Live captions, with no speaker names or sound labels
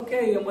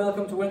Okay, and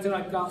welcome to Wednesday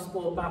Night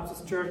Gospel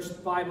Baptist Church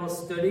Bible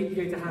Study.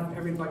 Great to have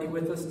everybody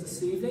with us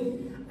this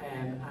evening,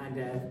 and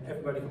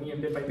everybody coming in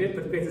bit by bit,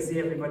 but great to see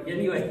everybody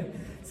anyway.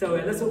 So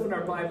let's open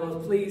our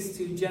Bibles, please,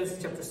 to Genesis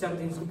chapter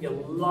 17. It's going to be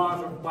a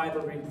lot of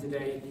Bible reading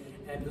today,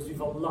 because we have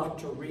a lot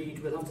to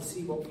read. We'll have to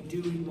see what we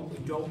do and what we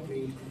don't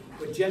read.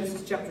 But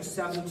Genesis chapter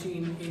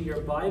 17 in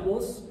your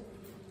Bibles.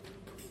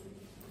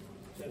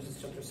 Genesis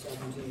chapter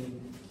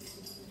 17.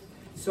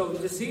 So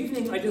this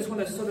evening, I just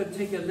want to sort of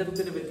take a little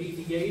bit of a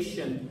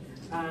deviation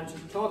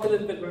and talk a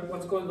little bit about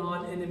what's going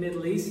on in the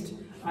Middle East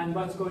and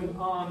what's going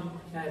on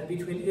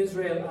between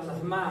Israel and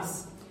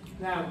Hamas.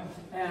 Now,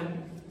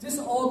 this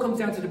all comes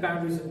down to the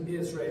boundaries of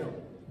Israel.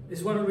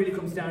 Is what it really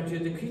comes down to.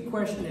 The key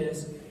question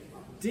is,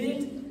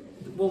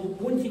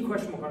 one key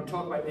question we're going to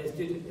talk about is,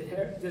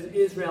 does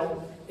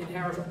Israel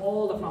inherit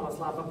all the promised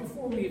land? But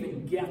before we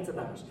even get to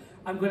that,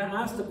 I'm going to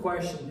ask the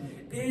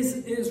question,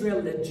 is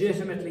Israel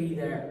legitimately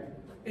there?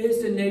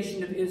 Is the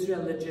nation of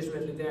Israel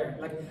legitimately there?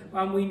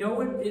 We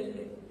know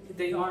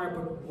they are,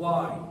 but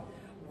why?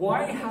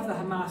 Why have the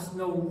Hamas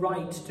no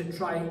right to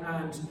try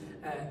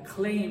and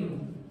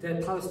claim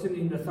the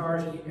Palestinian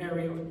Authority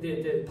area,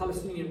 the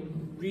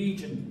Palestinian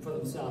region for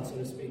themselves, so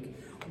to speak?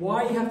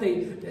 Why have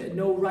they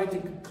no right to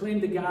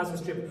claim the Gaza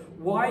Strip?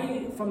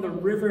 Why, from the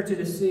river to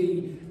the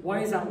sea,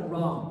 why is that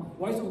wrong?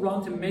 Why is it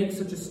wrong to make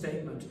such a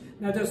statement?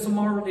 Now, there's some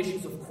moral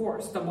issues, of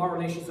course. The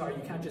moral issues are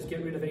you can't just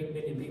get rid of 8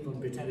 million people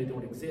and pretend they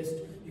don't exist.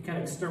 You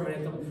can't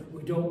exterminate them.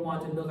 We don't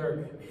want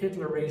another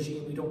Hitler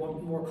regime. We don't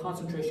want more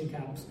concentration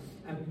camps.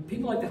 And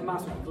people like the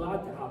Hamas would be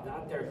glad to have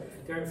that.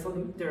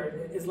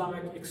 They're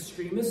Islamic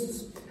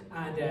extremists,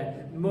 and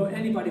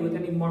anybody with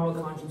any moral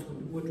conscience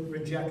would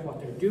reject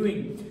what they're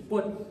doing.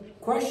 But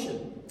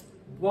question,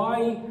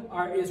 why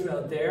are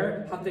Israel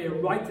there? Have they a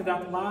right to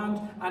that land?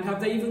 And have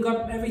they even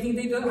got everything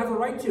they don't have a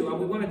right to? And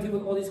we want to deal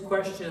with all these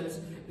questions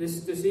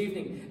this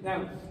evening.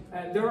 Now,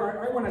 I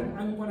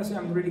want to say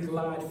I'm really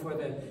glad for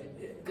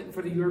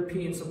the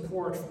European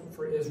support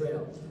for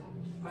Israel.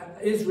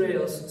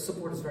 Israel's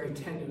support is very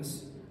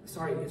tenuous.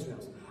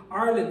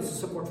 Ireland's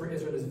support for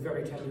Israel is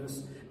very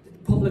tenuous.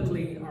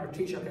 Publicly, our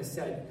Taoiseach has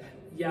said,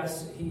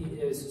 yes, he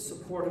is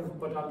supportive,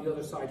 but on the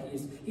other side,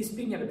 he's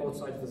speaking out of both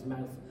sides of his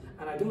mouth.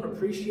 And I don't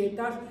appreciate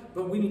that,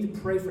 but we need to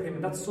pray for him.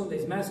 And that's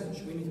Sunday's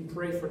message. We need to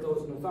pray for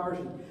those in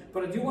authority.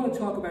 But I do want to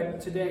talk about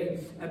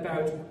today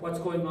about what's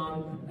going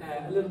on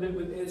a little bit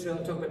with Israel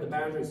and talk about the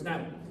boundaries.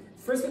 Now,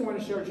 first thing I want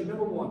to share with you,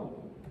 number one,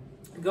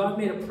 God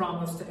made a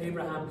promise to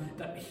Abraham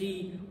that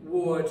he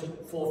would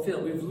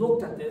fulfill. We've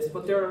looked at this,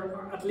 but there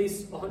are at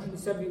least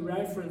 170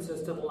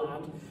 references to the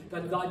land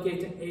that God gave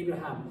to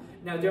Abraham.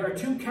 Now, there are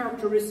two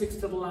characteristics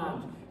to the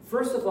land.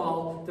 First of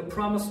all, the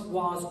promise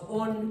was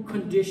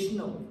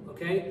unconditional.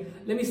 Okay?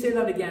 Let me say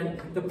that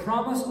again. The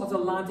promise of the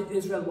land to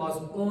Israel was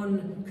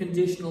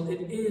unconditional.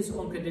 It is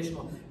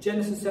unconditional.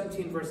 Genesis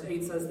 17 verse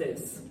 8 says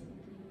this,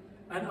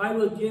 "And I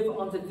will give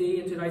unto thee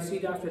and to thy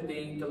seed after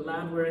thee the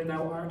land wherein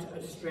thou art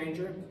a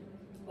stranger,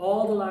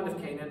 all the land of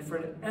Canaan, for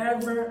an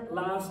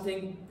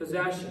everlasting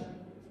possession,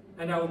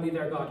 and I will be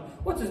their God."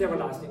 What does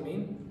everlasting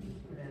mean?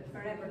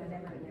 Forever and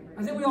ever and ever.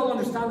 I think we all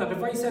understand that.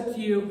 If I said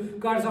to you,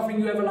 God is offering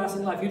you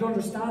everlasting life, you'd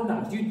understand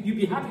that. You'd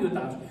be happy with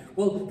that.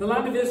 Well, the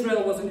land of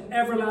Israel was an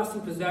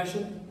everlasting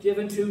possession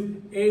given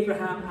to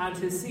Abraham and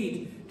his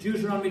seed.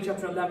 Deuteronomy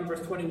chapter 11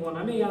 verse 21.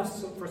 I may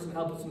ask for some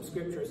help with some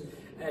scriptures.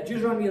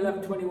 Deuteronomy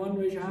 11:21,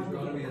 raise your hand.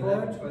 Deuteronomy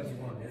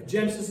 11:21, yeah.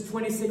 Genesis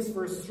 26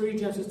 verse 3,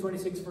 Genesis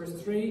 26 verse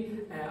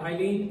 3,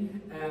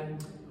 Eileen.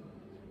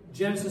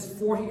 Genesis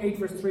 48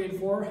 verse 3 and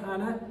 4,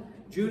 Hannah.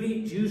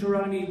 Julie,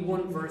 Deuteronomy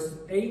 1 verse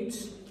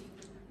 8.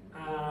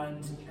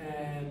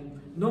 And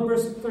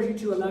Numbers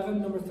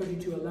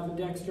 32:11,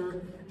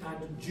 Dexter,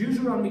 and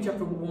Deuteronomy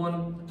chapter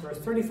 1, verse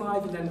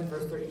 35, and then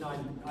verse 39.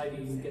 I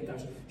didn't get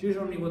that.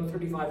 Deuteronomy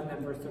 1:35 and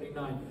then verse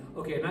 39.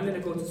 Okay, and I'm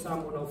going to go to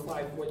Psalm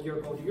 105 while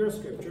you're going to your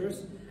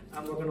scriptures,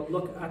 and we're going to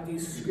look at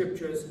these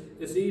scriptures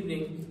this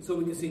evening so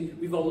we can see.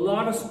 We have a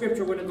lot of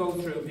scripture we're going to go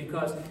through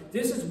because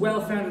this is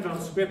well founded on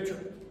scripture.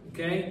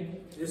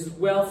 Okay? This is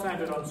well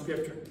founded on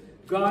scripture.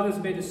 God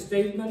has made a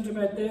statement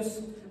about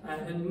this,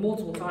 and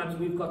multiple times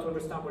we've got to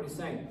understand what he's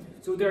saying.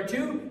 So there are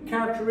two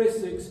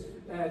characteristics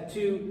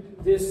to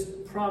this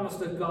promise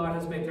that God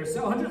has made. There's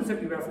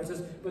 170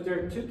 references, but there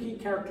are two key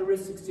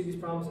characteristics to these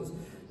promises.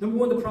 Number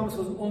one, the promise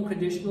was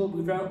unconditional.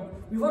 We've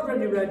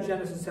already read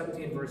Genesis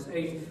 17 verse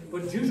 8,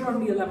 but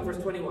Deuteronomy 11 verse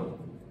 21.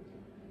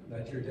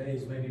 "That your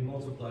days may be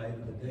multiplied,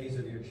 and the days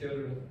of your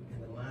children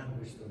in the land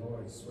which the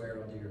Lord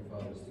sware unto your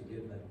fathers to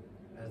give them,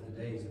 as the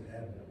days of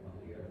heaven upon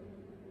the earth."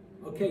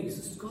 Okay,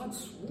 so God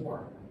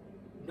swore.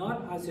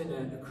 Not as in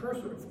a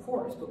curse word, of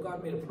course, but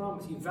God made a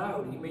promise. He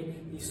vowed.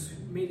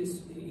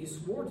 He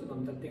swore to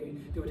them that they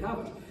would have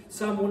it.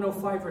 Psalm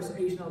 105 verse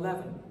 8 and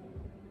 11.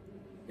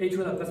 8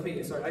 to 11, that's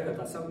me. Sorry, I got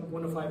that. Psalm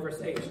 105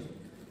 verse 8.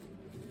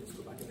 Let's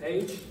go back a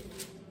page.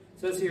 It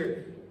says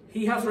here,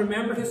 "He has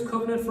remembered his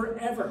covenant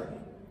forever,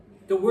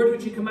 the word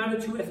which he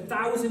commanded to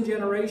 1,000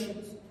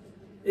 generations."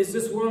 Is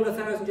this world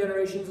 1,000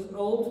 generations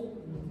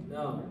old?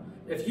 No.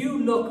 If you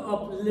look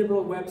up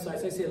liberal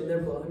websites, I say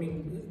liberal, I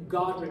mean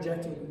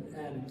God-rejecting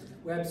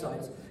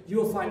websites,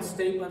 you'll find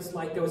statements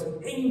like there was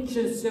an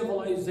ancient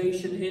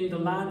civilization in the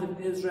land of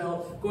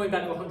Israel going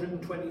back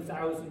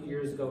 120,000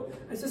 years ago.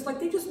 And it's just like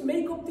they just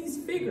make up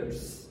these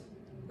figures.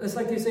 It's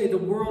like they say the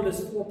world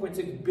is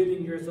 4.6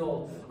 billion years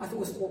old. I thought it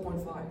was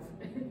 4.5.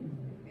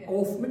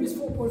 Oh, maybe it's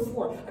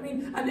 4.4. I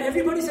mean, and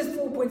everybody says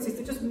 4.6.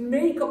 They just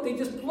make up, they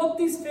just plug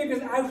these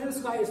figures out of the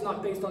sky. It's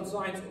not based on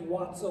science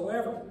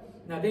whatsoever.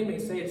 Now, they may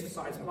say it's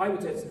science, but I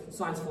would say it's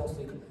science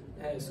falsely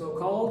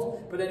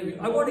so-called. But anyway,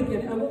 I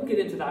won't get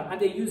into that. And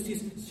they use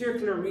these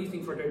circular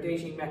reasoning for their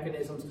dating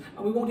mechanisms.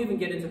 And we won't even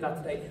get into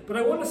that today. But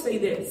I want to say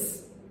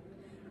this.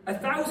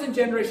 1,000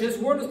 generations,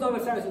 this world is not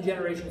 1,000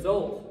 generations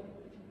old.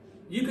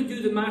 You could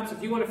do the maths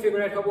if you want to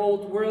figure out how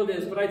old the world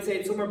is, but I'd say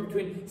it's somewhere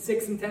between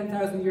 6,000 and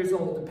 10,000 years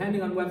old,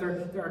 depending on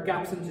whether there are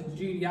gaps into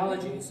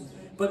genealogies.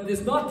 But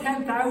there's not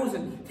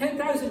 10,000.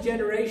 10,000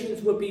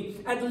 generations would be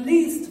at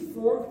least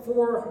 40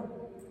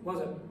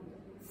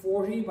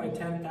 by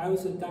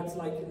 10,000.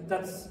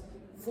 That's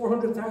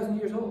 400,000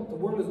 years old. The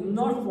world is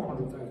not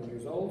 400,000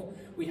 years old.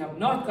 We have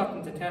not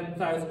gotten to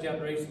 10,000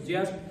 generations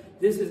yet.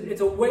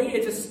 It's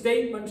a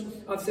statement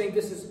of saying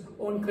this is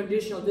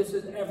unconditional, this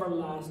is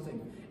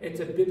everlasting. It's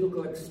a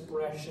biblical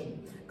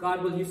expression.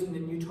 God will use it in the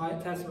New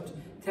Testament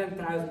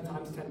 10,000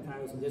 times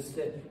 10,000. It's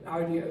the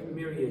idea of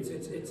myriads.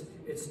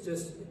 It's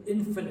just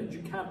infinite. You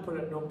can't put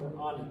a number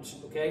on it.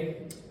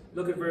 Okay?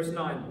 Look at verse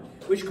 9.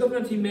 Which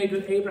covenant he made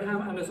with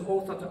Abraham and his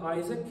oath unto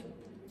Isaac,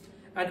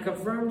 and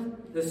confirmed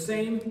the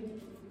same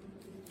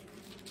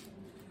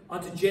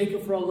unto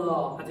Jacob for a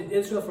law, and to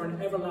Israel for an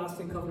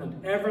everlasting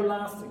covenant.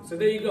 Everlasting. So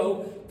there you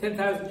go.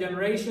 10,000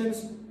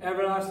 generations,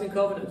 everlasting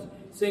covenant.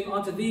 Saying,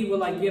 unto thee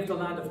will I give the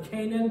land of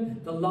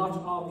Canaan, the lot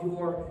of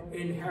your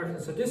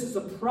inheritance. So this is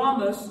a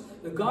promise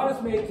that God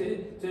has made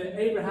to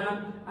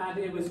Abraham, and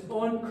it was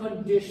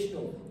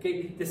unconditional.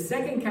 Okay. The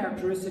second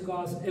characteristic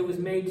was it was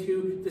made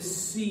to the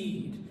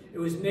seed. It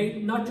was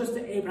made not just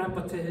to Abraham,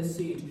 but to his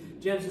seed.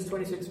 Genesis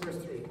 26, verse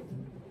 3.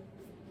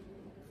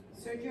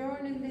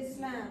 Sojourn in this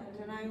land,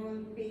 and I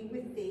will be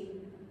with thee,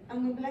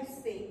 and will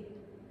bless thee.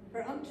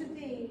 For unto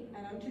thee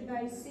and unto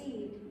thy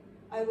seed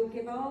I will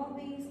give all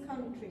these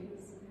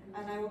countries,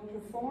 and I will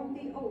perform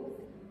the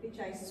oath which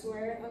I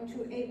swear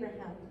unto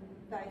Abraham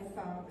thy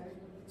father.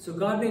 So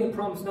God made a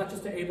promise not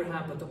just to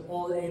Abraham, but to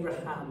all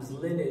Abraham's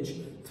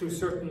lineage through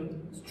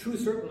certain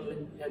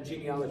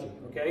genealogy.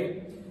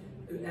 Okay,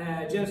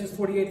 Genesis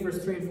 48, verse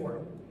 3 and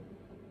 4.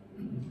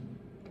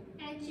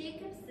 And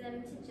Jacob said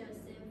unto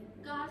Joseph,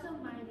 God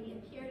Almighty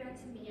appeared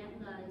unto me at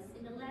Luz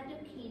in the land of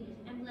Canaan,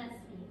 and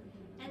blessed me,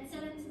 and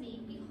said unto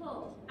me,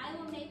 Behold, I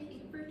will make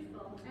thee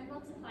fruitful, and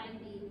multiply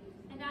thee,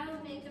 and I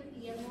will make of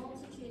thee a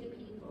multitude of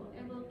people,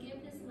 and will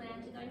give this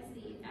land to thy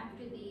seed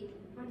after thee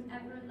for an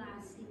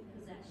everlasting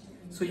possession.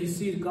 So you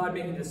see God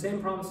making the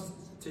same promise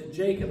to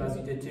Jacob as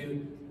he did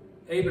to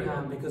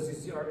Abraham, because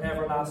these are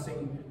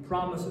everlasting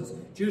promises.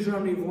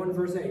 Deuteronomy 1,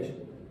 verse 8.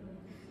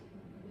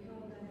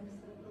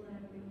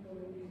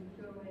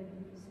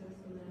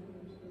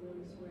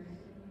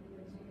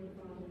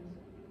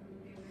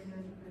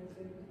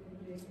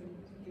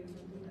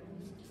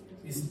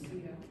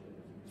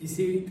 You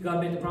see,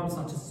 God made the promise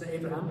not just to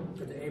Abraham,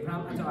 but to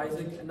Abraham and to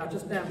Isaac, and not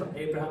just them, but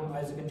Abraham,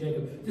 Isaac, and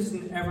Jacob. This is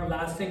an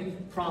everlasting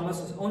promise,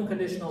 an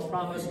unconditional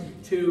promise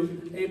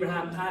to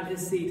Abraham and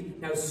his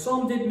seed. Now,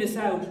 some did miss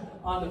out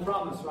on the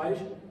promise, right?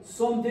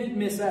 Some did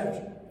miss out,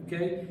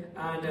 okay?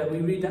 And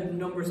we read that in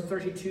Numbers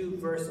 32,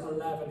 verse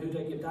 11. Who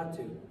did I give that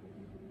to?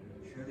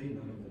 Surely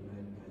none of the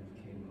men that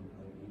came up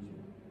out of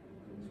Egypt,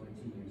 from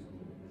 20 years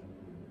old and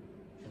upward,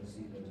 shall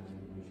see the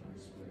land which I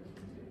swear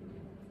unto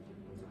Abraham,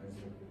 unto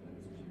Isaac, and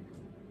unto Jacob,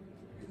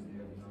 because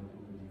they have not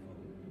wholly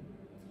followed me.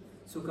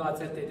 So God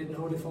said they didn't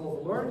wholly follow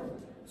the Lord.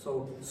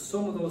 So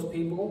some of those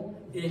people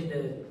in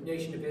the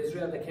nation of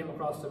Israel that came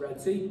across the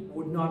Red Sea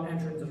would not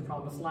enter into the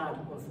promised land.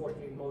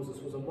 Unfortunately, Moses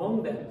was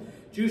among them.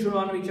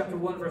 Deuteronomy chapter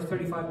 1, verse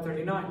 35 and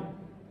 39.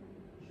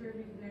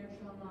 Surely there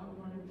shall not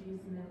one of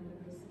these men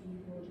of this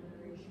evil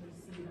generation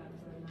see that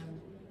the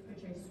land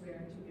which I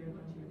swear to give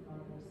unto your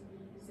fathers,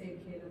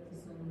 save Caleb the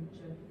son of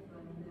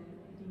Jephunneh.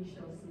 He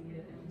shall see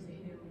it, and to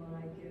him will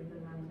I give the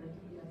land that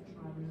he hath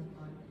trodden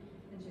upon,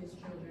 and to his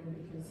children,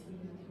 because he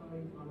hath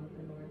wholly followed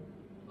the Lord.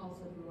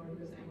 Also the Lord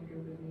was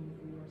angry with me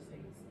for your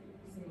sakes,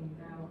 saying,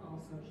 Thou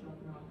also shalt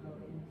not go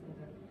in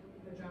thither.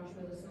 But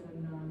Joshua the son of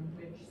Nun,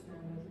 which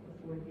standeth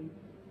before thee,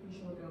 he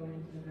shall go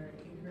in thither.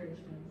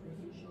 Encourage him, for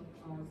he shall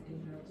cause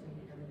Israel to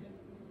inherit it.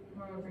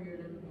 Moreover,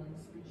 your little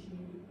ones, which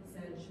he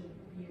said should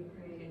be a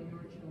prey in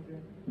your children,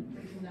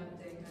 which in that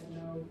day had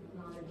no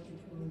knowledge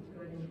between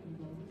good and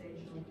evil, they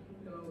shall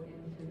go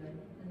in thither,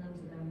 and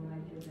unto them will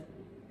I give it,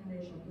 and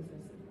they shall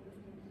possess it.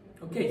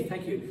 Okay,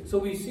 thank you. So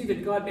we see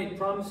that God made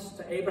promise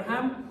to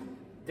Abraham.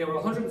 There were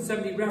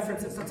 170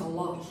 references. That's a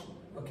lot,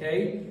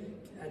 okay,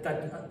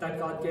 that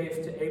God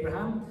gave to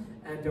Abraham.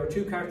 And there are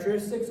two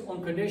characteristics,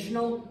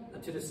 unconditional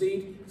and to the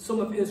seed. Some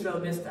of Israel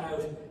missed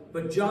out,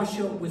 but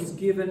Joshua was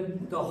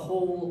given the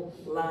whole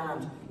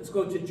land. Let's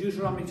go to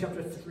Deuteronomy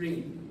chapter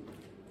 3.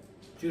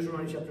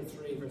 Deuteronomy chapter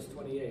 3, verse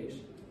 28.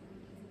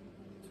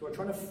 So we're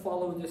trying to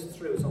follow this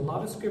through. So a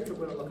lot of scripture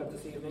we're going to look at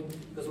this evening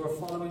because we're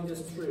following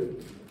this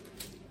through.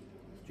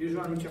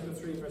 Deuteronomy chapter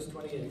 3, verse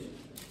 28. It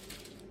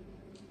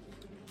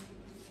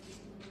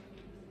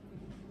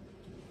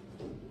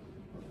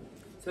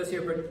says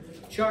here,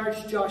 but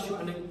charge Joshua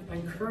and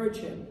encourage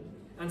him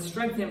and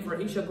strengthen him, for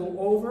he shall go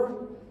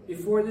over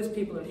before this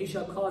people, and he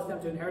shall cause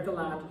them to inherit the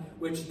land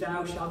which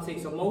thou shalt see.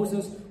 So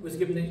Moses was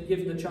given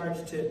the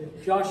charge to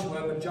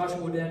Joshua, but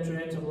Joshua would enter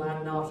into the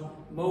land,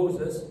 not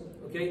Moses.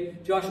 Okay,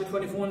 Joshua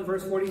 21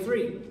 verse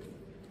 43.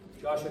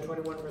 Joshua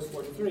 21 verse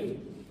 43.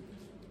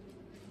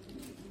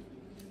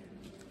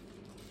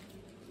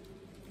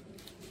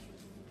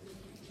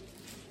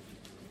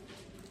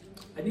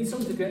 I need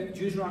someone to get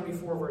Deuteronomy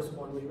 4 verse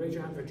 1. Will you raise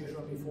your hand for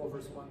Deuteronomy 4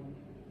 verse 1?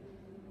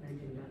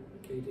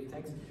 Okay,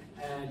 thanks.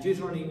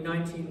 Deuteronomy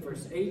 19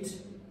 verse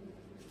 8.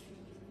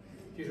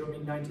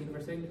 Deuteronomy 19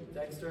 verse 8,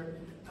 Dexter.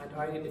 And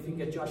Eileen, if you can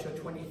get Joshua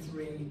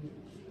 23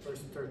 verse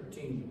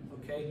 13.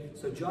 Okay,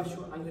 so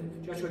Joshua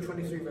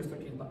 23 verse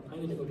 13, but I'm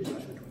going to go to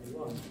Joshua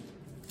 21.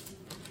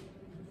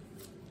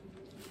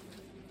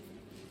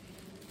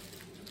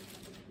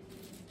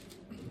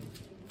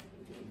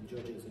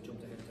 Judges, I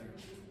jumped ahead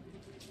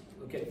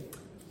there. Okay,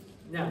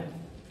 now,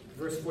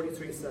 verse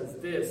 43 says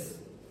this.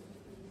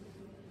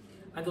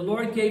 And the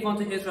Lord gave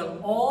unto Israel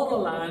all the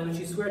land which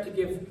he sware to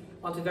give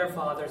unto their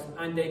fathers,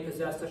 and they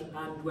possessed it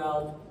and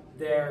dwelt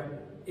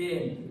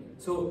therein.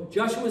 So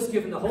Joshua was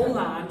given the whole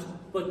land,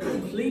 but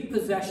complete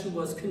possession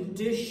was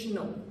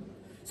conditional.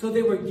 So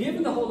they were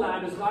given the whole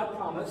land as God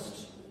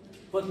promised,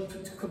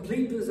 but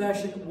complete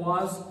possession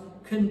was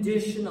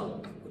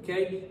conditional.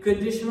 Okay?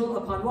 Conditional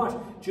upon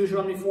what?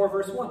 Deuteronomy 4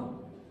 verse 1.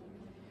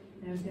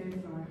 Now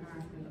therefore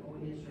hearken, O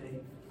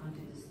Israel,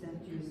 unto the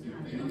statutes and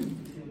unto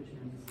the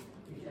judgments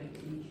which I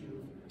teach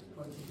you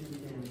for to do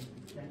them,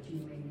 that ye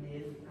may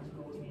live and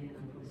go in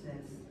and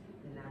possess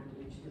the land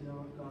which the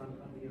Lord God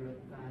of your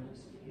fathers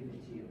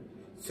giveth to you.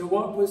 So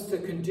what was the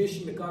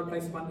condition that God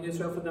placed upon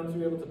Israel for them to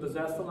be able to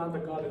possess the land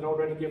that God had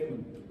already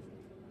given them?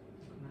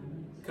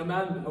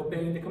 Commandment,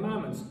 obeying the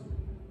commandments.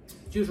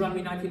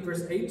 Deuteronomy 19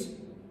 verse 8. And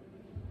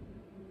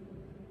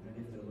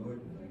if the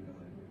Lord thy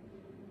God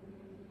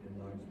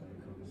enlarge thy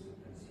coast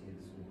as he has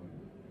sworn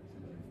unto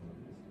thy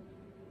fathers,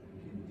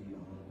 and give thee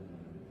all the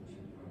land which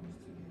he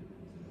promised to give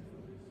unto thy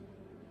fathers.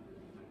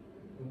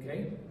 Okay.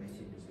 I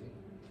see you say.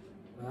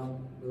 Well,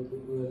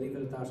 we'll leave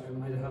it at that. I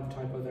might have a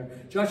typo there.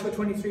 Joshua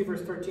 23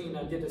 verse 13.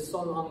 I did this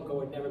so long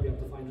ago I'd never be able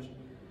to find it.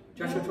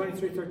 Joshua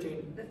 23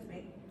 13. That's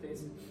me.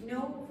 Please.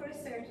 Know for a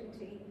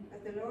certainty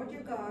that the Lord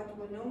your God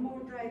will no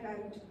more drive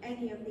out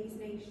any of these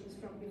nations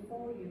from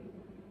before you,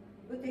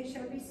 but they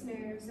shall be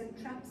snares and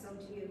traps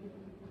unto you,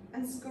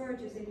 and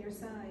scourges in your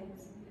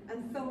sides,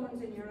 and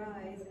thorns in your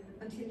eyes,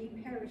 until ye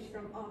perish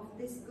from off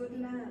this good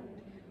land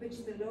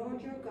which the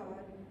Lord your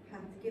God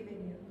hath given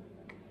you.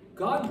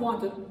 God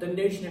wanted the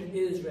nation of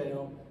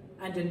Israel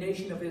and the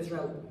nation of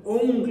Israel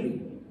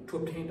only to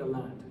obtain the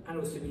land, and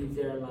it was to be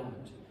their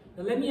land.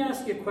 Now let me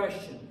ask you a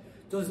question.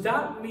 Does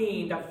that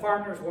mean that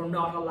foreigners were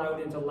not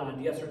allowed into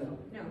land? Yes or no?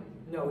 No.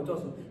 No, it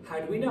doesn't. How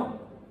do we know?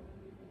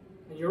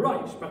 And you're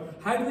right, but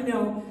how do we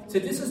know? So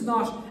this is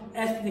not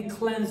ethnic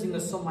cleansing,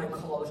 as some might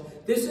call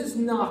it. This is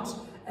not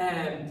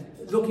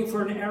looking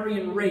for an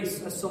Aryan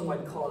race, as some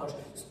might call it.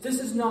 This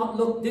is not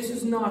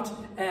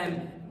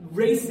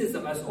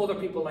racism, as other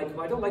people like.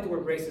 I don't like the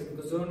word racism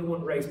because there's only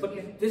one race.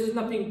 But this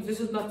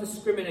is not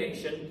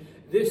discrimination.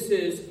 This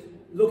is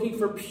looking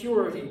for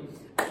purity.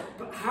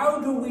 But how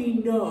do we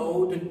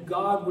know that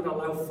God would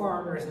allow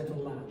foreigners into the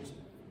land?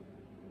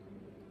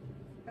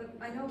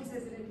 I know he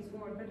says it in his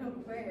word, but I don't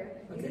know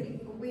where. He Okay. said he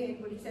can go in,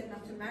 but he said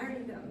not to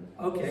marry them.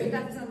 Okay. So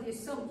that's on the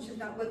assumption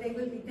that, well, they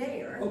will be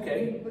there.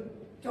 Okay.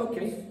 But don't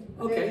Okay.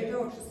 allow Okay. their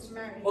daughters to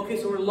marry. Okay,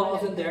 so there are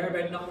laws in there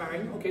about not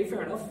marrying. Okay,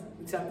 fair enough.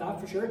 Accept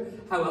that for sure.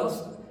 How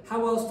else?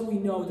 How else do we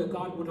know that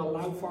God would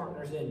allow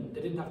foreigners in?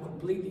 They didn't have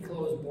completely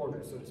closed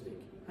borders, so to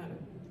speak. Hannah.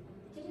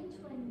 Didn't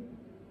when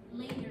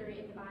later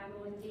in the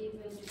Bible, when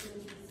David was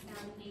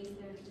establishing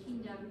the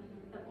kingdom,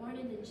 that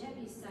Ornan the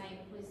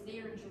Jebusite was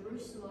there in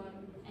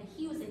Jerusalem, and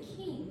he was a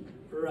king.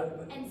 Right.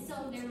 And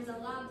so there was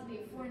allowed to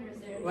be foreigners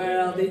there.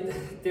 Well,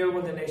 they were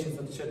one of the nations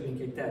that should have been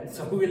kicked out.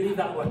 So we'll leave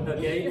that one,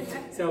 okay?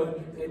 So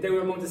they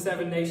were among the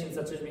 7 nations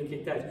that should have been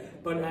kicked out.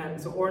 But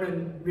so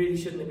Ornan really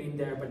shouldn't have been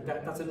there, but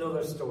that's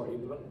another story.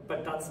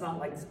 But that's not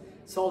like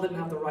Saul didn't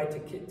have the right to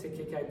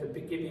kick out the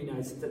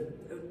Gibeonites.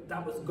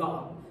 That was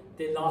gone.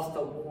 They lost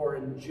the war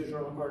in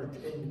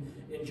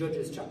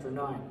Judges chapter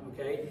 9,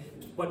 okay?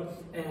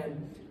 But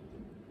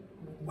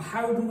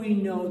how do we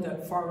know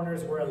that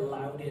foreigners were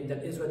allowed in,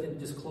 that Israel didn't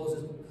just close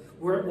it,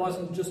 where it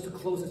wasn't just to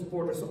close its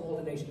borders to all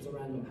the nations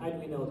around them? How do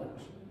we know that?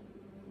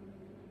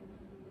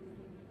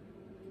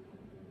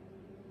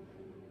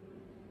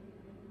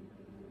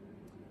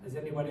 Has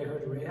anybody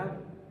heard of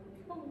Rahab?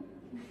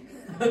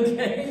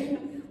 Okay.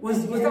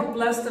 Was that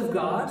blessed of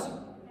God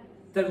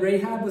that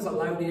Rahab was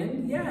allowed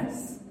in?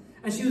 Yes.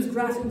 And she was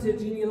grafted into the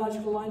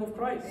genealogical line of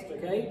Christ,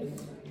 okay?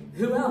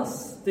 Who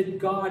else did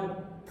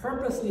God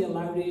purposely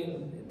allow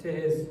in to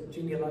his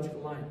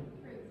genealogical line?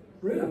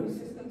 Rude.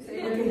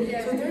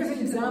 Okay, so there's an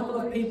example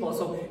of people.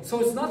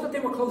 So it's not that they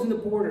were closing the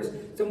borders.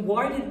 So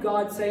why did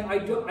God say, I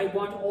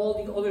want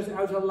all the others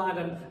out of the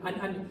land,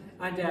 and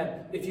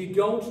if you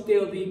don't,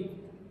 there'll be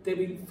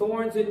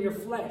thorns in your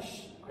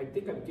flesh? I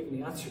think I've given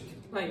the answer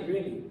tonight,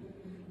 really.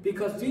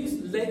 Because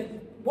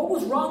what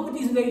was wrong with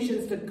these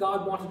nations that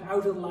God wanted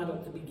out of the land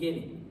at the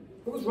beginning?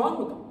 What was wrong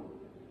with them?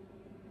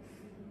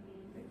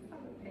 They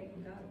followed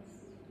pagan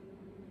gods.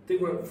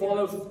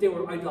 They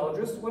were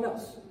idolatrous. What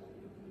else?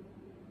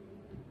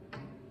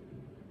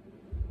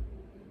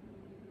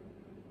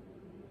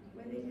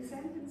 Were they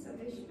descendants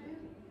of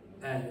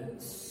Ishmael?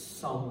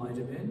 Some might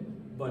have been,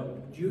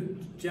 but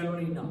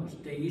generally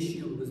not. The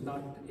issue was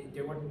not,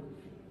 they weren't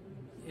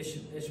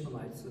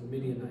Ishmaelites and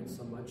Midianites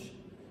so much.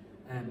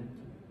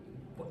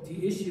 But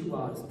the issue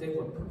was they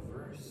were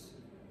perverse.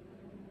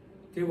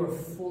 They were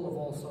full of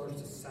all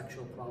sorts of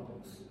sexual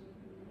problems.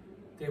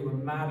 They were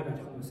mad about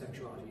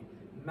homosexuality,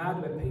 mad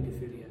about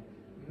pedophilia,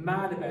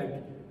 mad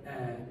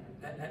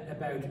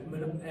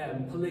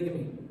about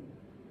polygamy.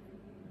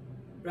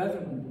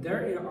 Brethren,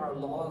 there are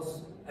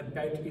laws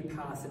about to be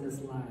passed in this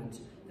land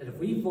that if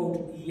we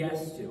vote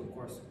yes to, of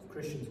course,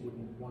 Christians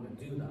wouldn't want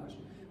to do that,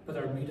 but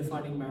are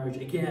redefining marriage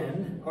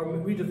again, or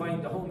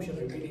redefining the home, should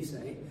I really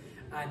say,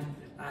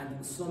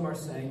 and some are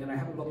saying, and I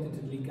haven't looked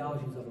into the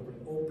legalities of it, but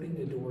opening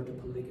the door to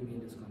polygamy in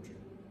this country.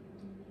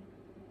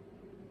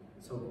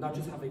 So not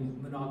just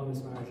having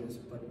monogamous marriages,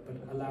 but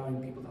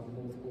allowing people to have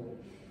multiple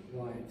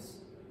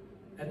wives.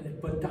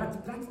 But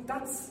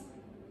that's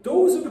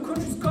those are the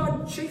countries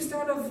God chased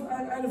out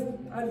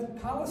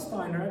of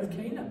Palestine or out of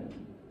Canaan. Do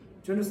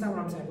you understand what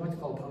I'm saying? I like to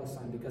call it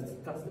Palestine because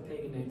that's the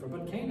pagan name for it.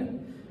 But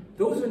Canaan.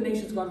 Those are the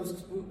nations God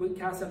was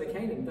cast out of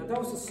Canaan. That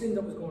was the sin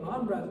that was going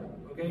on, brethren.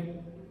 Okay?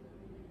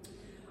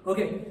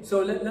 Okay,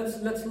 so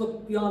let's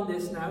look beyond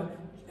this now.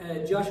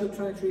 Joshua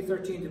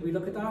 23:13. Did we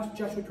look at that?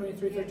 Joshua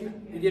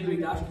 23:13? We did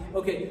read that.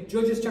 Okay,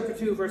 Judges chapter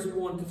 2, verse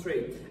 1 to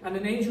 3. And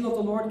an angel of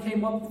the Lord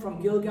came up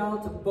from Gilgal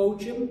to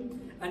Bochim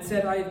and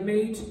said, I have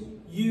made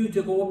you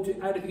to go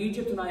up out of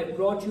Egypt, and I have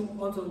brought you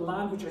unto the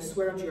land which I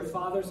swear unto your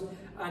fathers.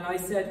 And I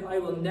said, I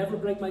will never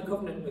break my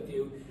covenant with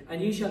you,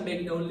 and ye shall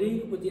make no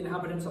league with the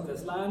inhabitants of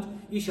this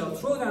land. Ye shall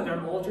throw down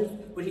their altars,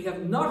 but ye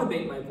have not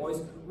obeyed my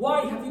voice.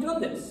 Why have you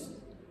done this?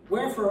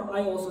 Wherefore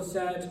I also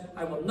said,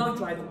 I will not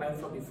drive them out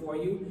from before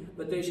you,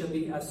 but they shall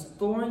be as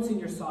thorns in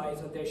your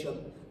sides,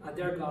 and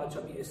their God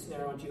shall be a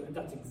snare unto you. And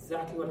that's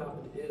exactly what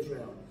happened to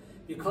Israel.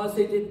 Because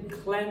they didn't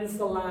cleanse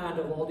the land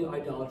of all the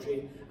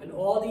idolatry and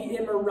all the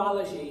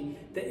immorality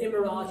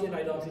and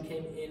idolatry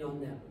came in on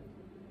them.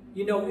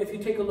 You know, if you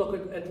take a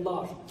look at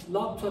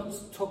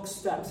Lot took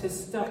steps,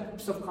 his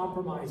steps of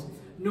compromise.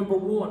 Number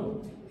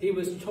one, he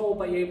was told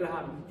by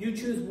Abraham, you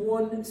choose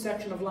one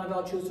section of land,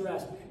 I'll choose the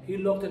rest. He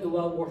looked at the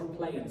well-watered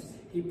plains.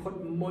 He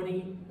put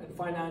money and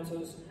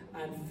finances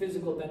and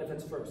physical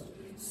benefits first.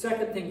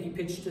 Second thing, he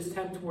pitched his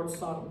tent towards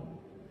Sodom.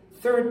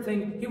 Third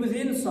thing, he was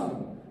in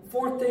Sodom.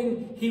 Fourth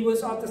thing, he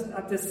was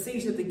at the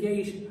seat at the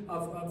gate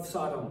of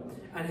Sodom.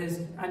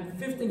 And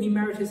fifth thing, he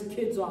married his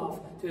kids off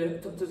to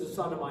the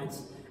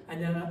Sodomites.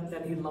 And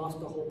then he lost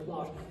the whole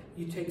plot.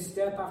 You take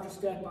step after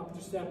step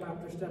after step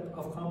after step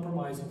of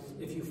compromise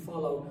if you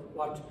follow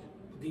what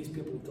these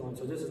people have done.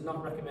 So this is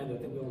not recommended.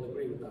 I think we all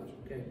agree with that.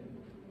 Okay.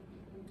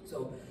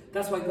 So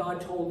that's why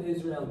God told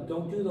Israel,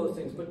 don't do those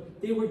things.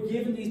 But they were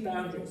given these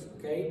boundaries.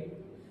 Okay.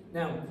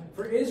 Now,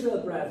 for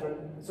Israel, brethren,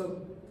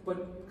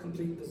 but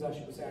complete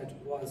possession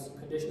was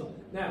conditional.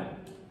 Now,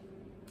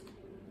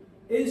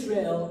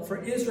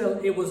 for Israel,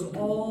 it was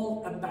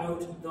all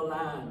about the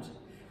land.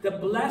 The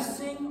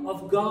blessing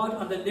of God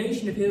on the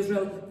nation of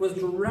Israel was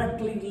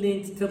directly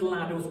linked to the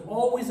land. It was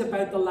always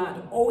about the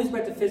land, always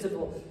about the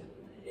physical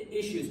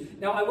issues.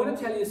 Now, I want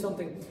to tell you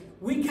something.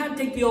 We can't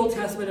take the Old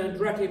Testament and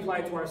directly apply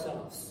it to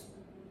ourselves.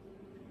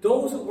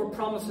 Those were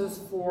promises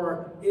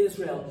for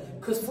Israel.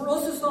 Because for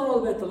us, it's not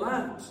all about the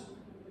land.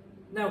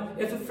 Now,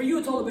 if for you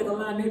it's all about the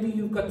land, maybe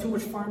you've got too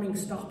much farming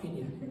stock in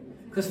you.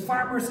 Because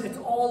farmers, it's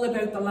all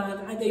about the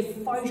land, and they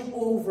fight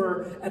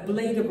over a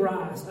blade of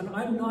grass. And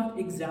I'm not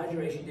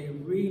exaggerating, they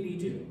really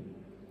do.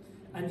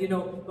 And you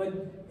know, but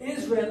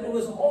Israel, it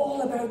was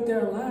all about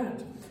their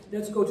land.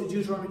 Let's go to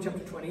Deuteronomy chapter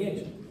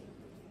 28.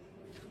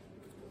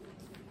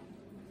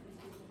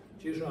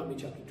 Deuteronomy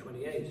chapter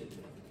 28.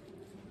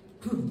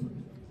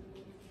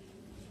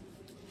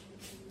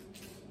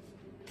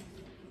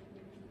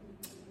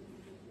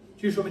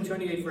 Deuteronomy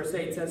 28 verse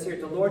 8 says here,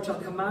 the Lord shall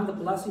command the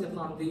blessing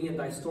upon thee in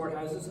thy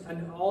storehouses,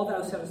 and all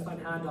thou settest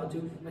thine hand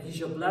unto, and he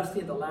shall bless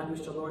thee in the land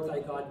which the Lord thy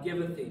God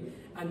giveth thee.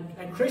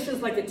 And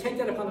Christians like to take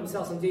that upon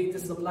themselves. Indeed,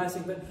 this is a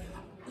blessing. But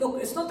look,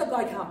 it's not that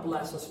God can't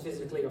bless us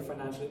physically or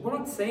financially. We're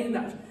not saying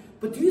that.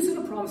 But these are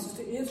the promises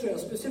to Israel,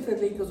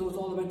 specifically because it was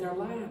all about their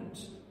land.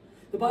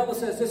 The Bible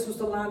says this was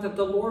the land that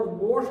the Lord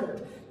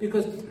watered,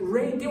 because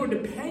rain, they were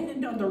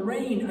dependent on the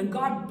rain, and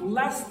God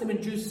blessed them in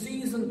due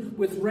season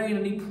with rain,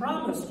 and he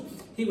promised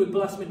he would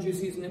bless them in due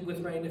season with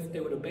rain if they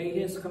would obey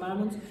his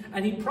commandments,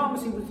 and he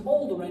promised he would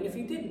withhold the rain if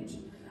he didn't.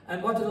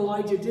 And what did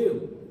Elijah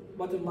do?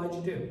 What did Elijah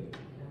do?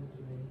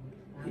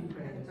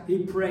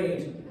 He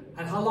prayed,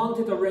 And how long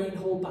did the rain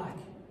hold back?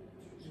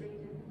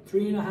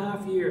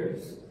 3.5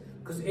 years.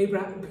 Because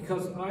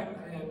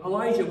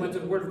Elijah went to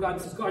the word of God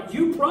and says, God,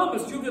 you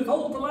promised, you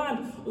withhold the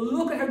land.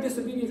 Look at how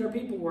disobedient our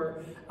people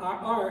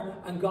are.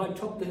 And God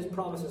took his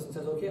promises and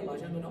says, okay,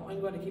 Elijah, I'm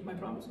going to keep my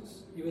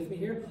promises. You with me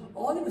here?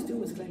 All he was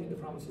doing was claiming the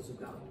promises of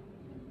God.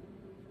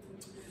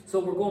 So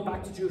we're going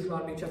back to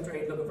Deuteronomy chapter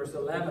 8, look at verse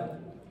 11.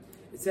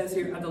 It says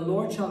here, and the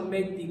Lord shall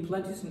make thee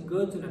plenteous in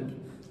goods and in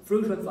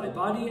fruit of thy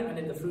body, and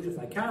in the fruit of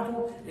thy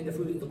cattle, in the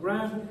fruit of the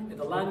ground, in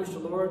the land which the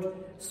Lord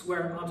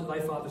sware unto thy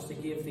fathers to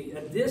give thee.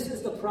 And this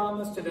is the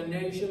promise to the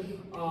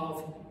nation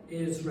of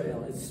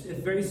Israel. It's a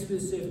very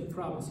specific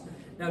promise.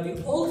 Now,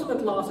 the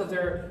ultimate loss of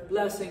their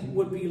blessing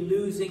would be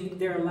losing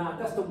their land.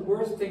 That's the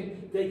worst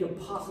thing they could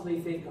possibly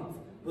think of,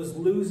 was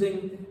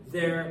losing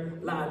their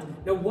land.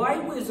 Now, why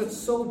was it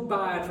so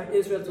bad for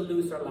Israel to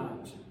lose their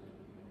land?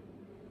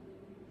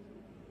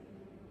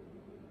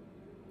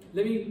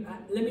 Let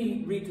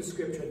me read the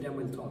scripture and then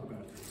we'll talk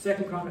about it. 2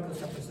 Chronicles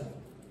chapter 7.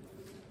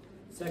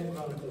 2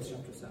 Chronicles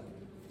chapter 7.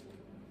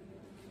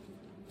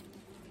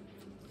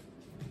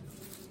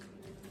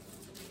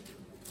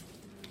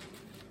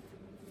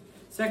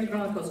 Second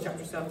Chronicles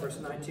chapter 7 verse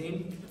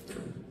 19.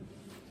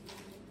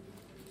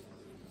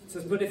 It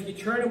says, but if you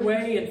turn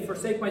away and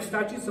forsake my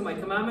statutes and my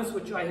commandments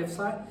which I have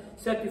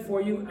set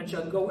before you, and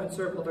shall go and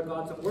serve other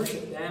gods and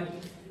worship them,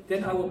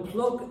 then I will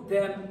pluck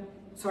them,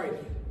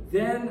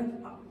 then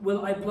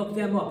will I pluck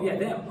them up,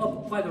 them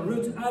up by the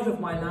roots out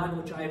of my land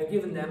which I have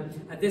given them,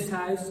 and this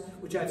house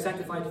which I have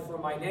sanctified for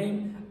my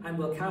name, and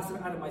will cast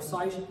them out of my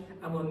sight,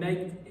 and will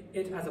make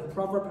it as a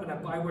proverb and a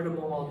byword among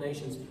all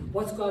nations.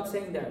 What's God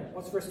saying there?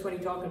 What's verse 20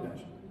 talking about?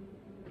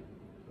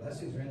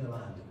 Blessings are in the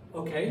land.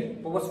 Okay,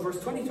 but what's verse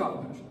 20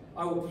 talking about?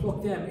 I will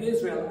pluck them,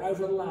 Israel, out of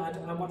the land,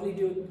 and what will he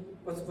do?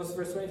 What's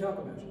verse 20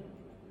 talking about?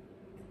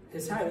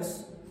 His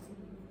house.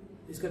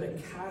 He's going to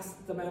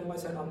cast them out of my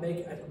sight. I'll make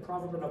it a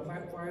proverb and a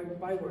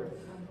byword.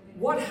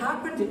 What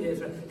happened to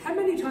Israel? How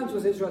many times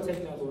was Israel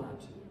taken out of the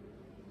land?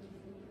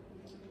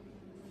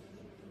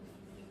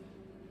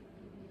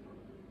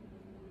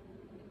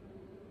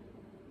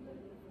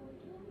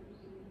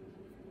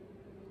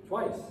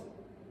 Twice.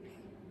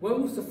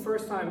 When was the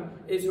first time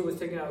Israel was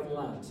taken out of the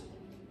land?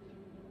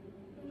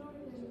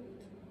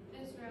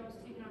 Israel was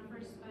taken out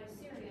first by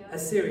Assyria.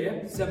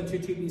 Assyria,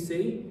 722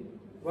 BC.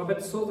 What about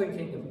the southern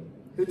kingdom?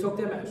 Who took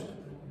them out?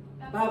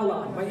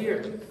 Babylon. What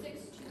year?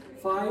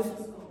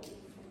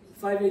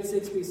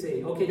 586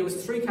 BC. Okay, there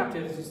was 3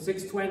 captivities.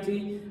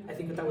 620, I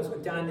think that was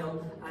with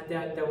Daniel, and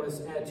then there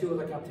was 2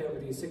 other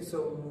captivities.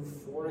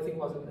 604, I think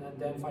was it, and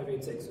then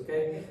 586.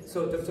 Okay,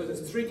 so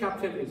there's 3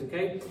 captivities.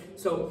 Okay,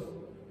 so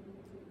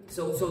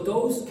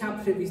those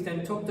captivities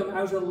then took them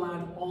out of the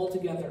land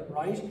altogether,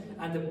 right?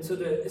 And so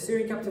the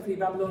Assyrian captivity,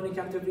 Babylonian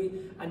captivity,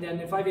 and then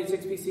in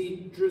 586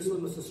 BC,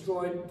 Jerusalem was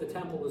destroyed. The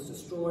temple was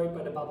destroyed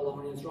by the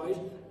Babylonians, right?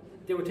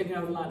 They were taken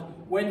out of the land.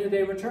 When did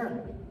they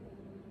return?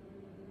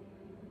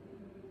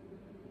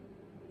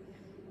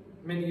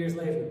 Many years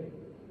later.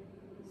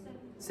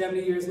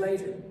 70 years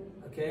later.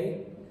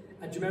 Okay?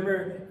 And do you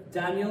remember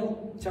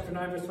Daniel chapter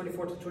 9 verse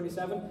 24 to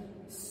 27?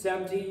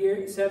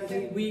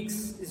 70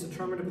 weeks is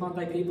determined upon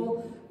thy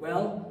people.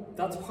 Well,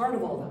 that's part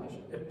of all that.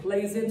 It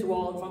plays into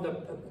all from the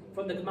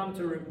commandment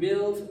to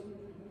rebuild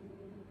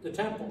the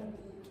temple.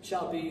 It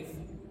shall be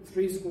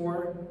 60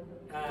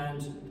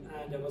 and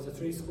there was a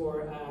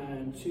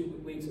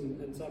 62 weeks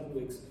and 7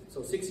 weeks.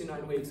 So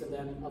 69 weeks, and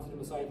then after the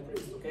Messiah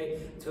priest, okay?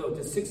 So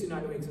there's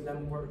 69 weeks, and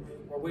then we're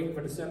waiting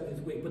for the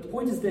 70th week. But the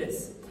point is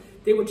this: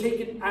 they were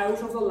taken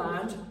out of the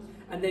land,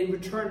 and they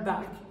returned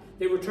back.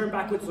 They returned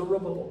back with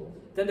Zerubbabel.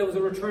 Then there was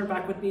a return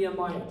back with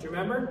Nehemiah. Do you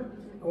remember?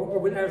 Or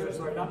with Ezra,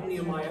 sorry, not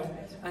Nehemiah.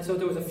 And so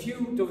there was a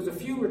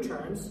few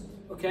returns.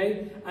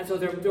 Okay, and so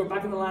they were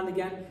back in the land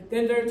again.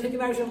 Then they're taken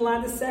out of the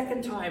land a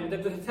second time.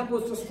 The temple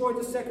was destroyed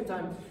the second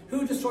time.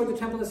 Who destroyed the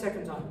temple the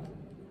second time?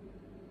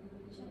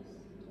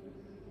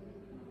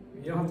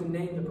 You don't have to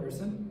name the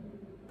person,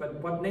 but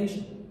what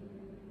nation?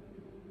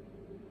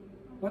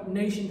 What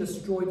nation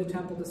destroyed the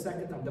temple the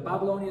second time? The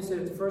Babylonians did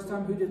it the first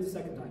time. Who did it the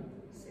second time?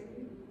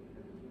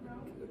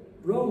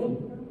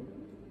 Rome.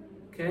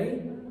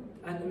 Okay?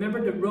 And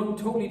remember that Rome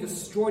totally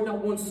destroyed,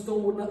 not one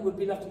stone would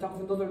be left on top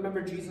of another.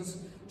 Remember Jesus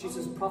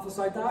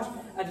prophesied that.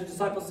 And the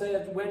disciples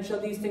said, when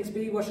shall these things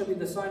be? What shall be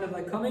the sign of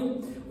thy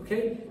coming?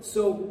 Okay,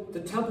 so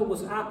the temple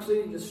was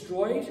absolutely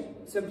destroyed,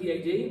 70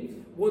 AD.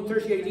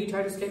 130 AD,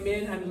 Titus came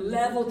in and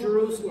leveled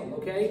Jerusalem,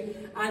 okay?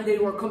 And they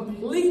were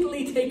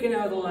completely taken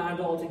out of the land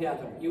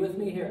altogether. You with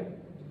me here?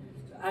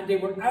 And they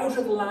were out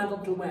of the land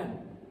until when?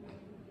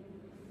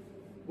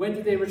 When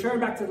did they return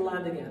back to the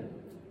land again?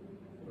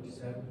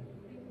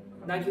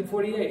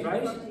 1948,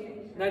 right?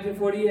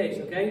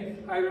 1948, okay?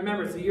 I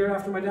remember, it's the year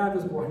after my dad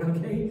was born,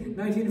 okay?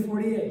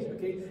 1948,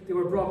 okay? They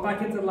were brought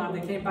back into the land,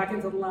 they came back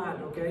into the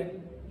land, okay?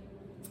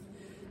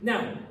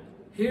 Now,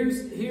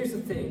 here's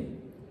the thing.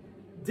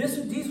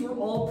 these were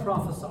all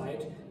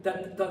prophesied,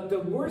 that the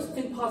worst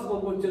thing possible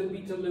would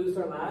be to lose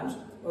their land,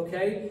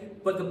 okay?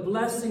 But the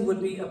blessing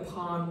would be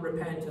upon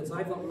repentance.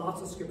 I've got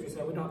lots of scriptures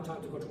now. We don't have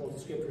time to go through all the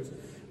scriptures.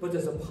 But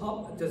there's a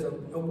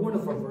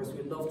wonderful verse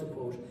we love to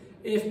quote.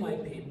 If my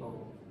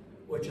people,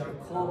 which are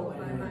called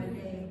by my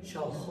name,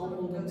 shall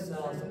humble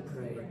themselves and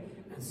pray,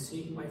 and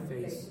seek my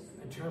face,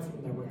 and turn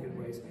from their wicked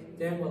ways,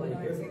 then will I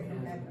hear from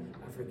heaven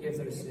and forgive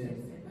their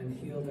sin and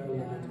heal their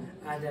land.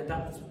 And then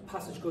that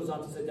passage goes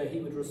on to say that he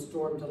would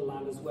restore them to the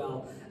land as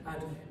well.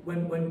 And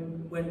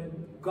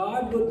when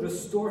God would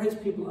restore his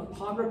people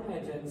upon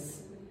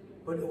repentance,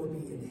 but it would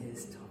be in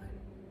his time.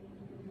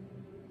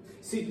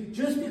 See,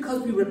 just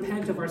because we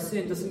repent of our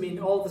sin doesn't mean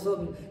all of a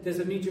sudden there's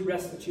immediate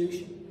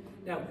restitution.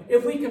 Now,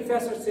 if we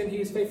confess our sin,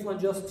 he is faithful and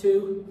just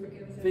to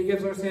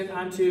forgive our sin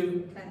and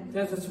to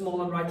cleanse us from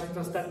all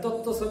unrighteousness. That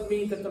doesn't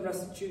mean that the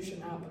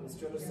restitution happens.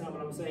 Do you understand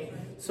what I'm saying?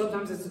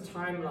 Sometimes it's a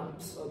time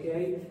lapse,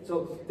 okay?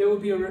 So there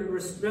would be a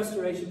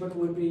restoration, but it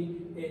would be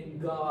in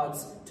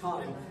God's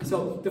time.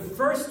 So the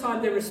first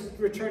time they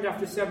returned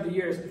after 70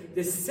 years,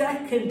 the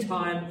second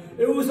time,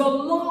 it was a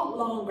lot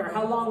longer.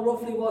 How long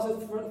roughly was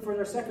it for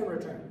their second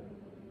return?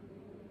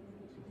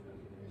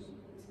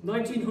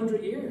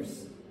 1900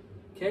 years.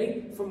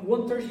 Okay, from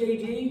 130 AD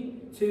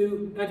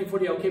to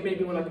 1940, okay,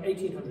 maybe more like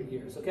 1800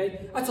 years,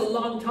 okay? That's a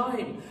long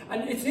time.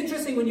 And it's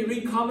interesting when you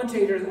read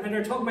commentators and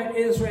they're talking about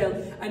Israel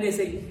and they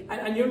say,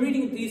 and you're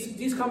reading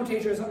these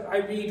commentators I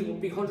read will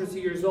be hundreds of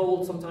years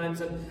old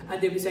sometimes, and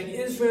they'll be saying,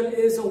 Israel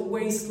is a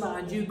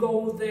wasteland. You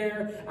go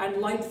there,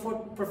 and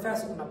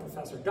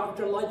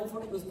Dr.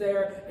 Lightfoot was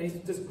there, and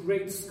he's this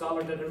great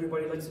scholar that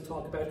everybody likes to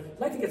talk about. I'd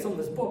like to get some of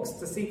his books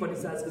to see what he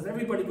says, because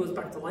everybody goes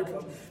back to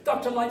Lightfoot.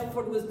 Dr.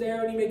 Lightfoot was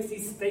there, and he makes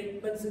these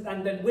statements,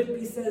 and then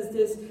Whitby says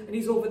this, and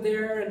he's over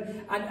there,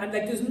 and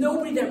like there's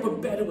nobody there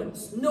but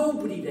Bedouins.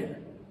 Nobody there.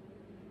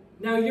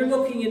 Now you're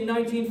looking in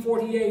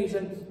 1948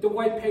 and the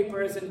white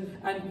papers and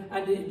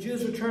the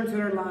Jews return to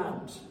their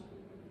land.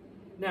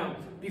 Now,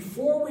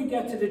 before we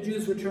get to the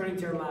Jews returning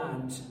to their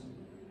land,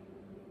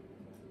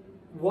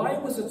 why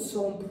was it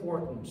so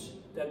important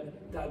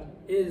that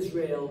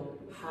Israel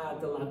had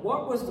the land?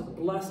 What was the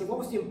blessing? What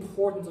was the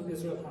importance of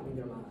Israel having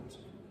their land?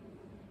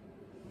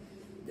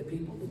 The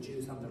people, the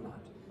Jews, have their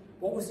land.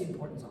 What was the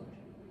importance of it?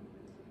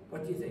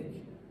 What do you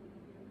think?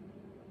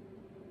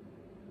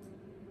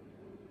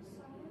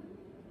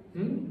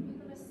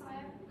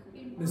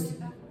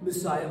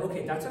 Messiah.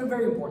 Okay, that's a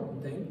very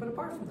important thing. But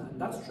apart from that,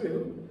 that's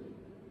true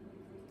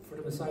for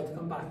the Messiah to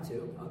come back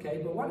to. Okay,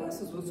 but what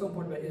else is so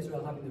important about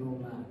Israel having their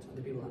own land and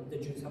the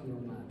Jews having their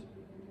own land?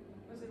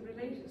 Was it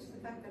related to the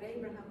fact that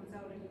Abraham was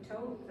already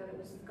told that it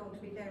was going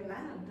to be their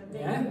land?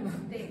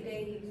 And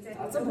they said,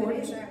 that's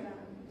important.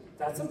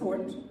 That's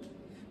important.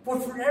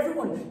 But for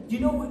everyone, you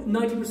know,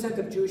 90%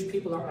 of Jewish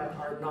people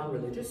are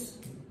non-religious.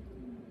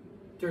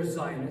 They're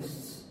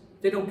Zionists.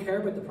 They don't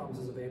care about the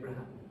promises of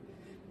Abraham.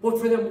 But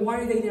for them,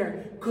 why are they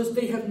there? Because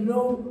they have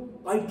no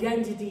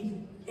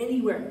identity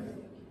anywhere.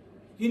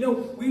 You know,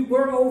 we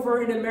were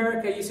over in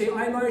America. You say,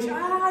 I'm Irish.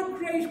 Ah,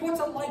 great. What's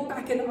it like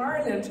back in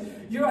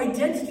Ireland? Your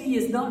identity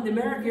is not in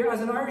America.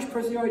 As an Irish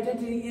person, your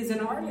identity is in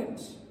Ireland.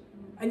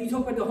 And you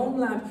talk about the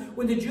homeland.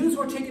 When the Jews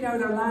were taken out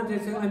of their land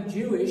and said, I'm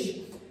Jewish,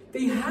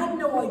 they had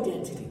no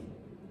identity.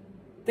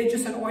 They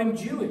just said, oh, I'm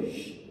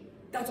Jewish.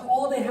 That's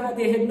all they had.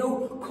 They had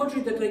no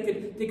country that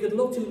they could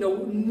look to.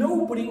 No,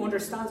 nobody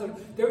understands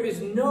it. There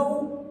is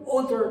no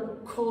other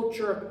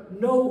culture,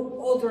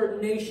 no other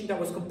nation that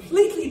was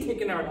completely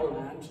taken out of the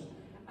land,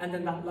 and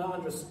then that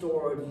land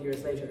restored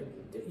years later.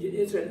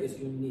 Israel is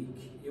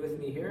unique. You with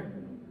me here?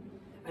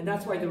 And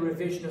that's why the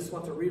revisionists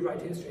want to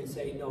rewrite history and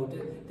say, no,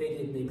 they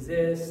didn't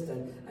exist,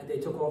 and they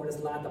took over this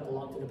land that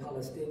belonged to the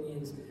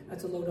Palestinians.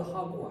 That's a load of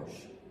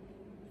hogwash.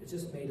 It's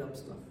just made up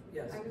stuff.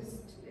 Yes? I was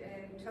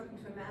talking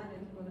to a man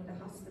in one of the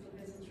hospital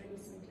visits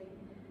recently,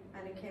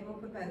 and it came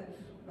up about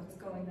what's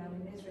going on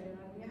in Israel,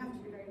 and you have to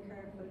be very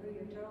careful who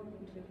you're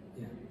talking to.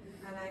 Yeah.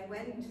 And I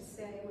went to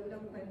say, well,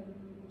 look, when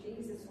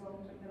Jesus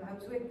walked, and I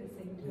was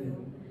witnessing to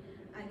him,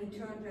 and he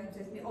turned around and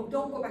says to me, oh,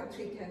 don't go back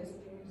 3,000 years.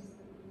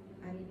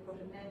 And he put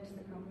an end to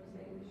the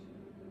conversation.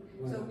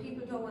 Wow. So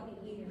people don't want to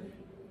hear.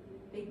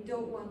 They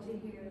don't want to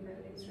hear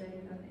about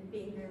Israel and it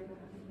being their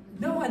land.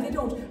 No, and they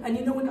don't. And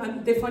you know, when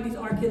they find these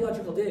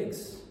archaeological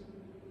digs,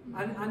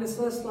 and it's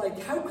just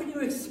like, how can you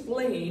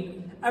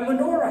explain a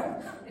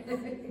menorah?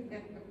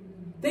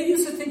 They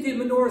used to think the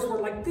menorahs were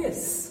like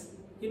this.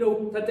 You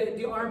know, that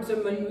the arms of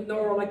a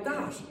menorah were like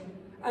that.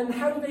 And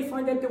how did they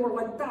find out they were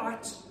like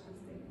that?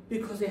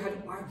 Because they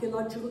had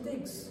archaeological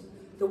digs.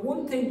 The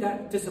one thing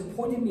that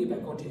disappointed me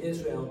about going to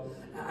Israel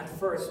at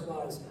first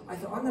was, I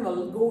thought, I'm going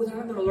to go there,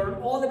 I'm going to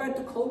learn all about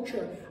the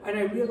culture. And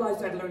I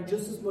realized I'd learn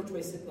just as much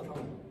by sitting at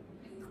home.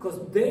 Because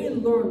they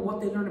learn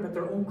what they learn about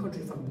their own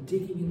country from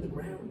digging in the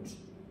ground.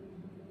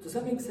 Does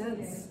that make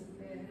sense?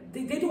 Yeah.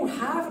 They don't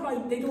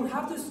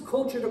have this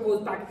culture that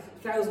goes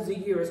back thousands of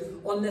years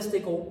unless they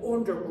go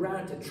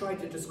underground to try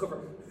to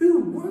discover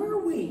who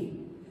were we?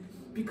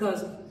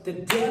 Because the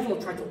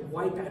devil tried to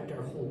wipe out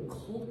their whole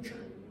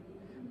culture.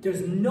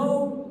 There's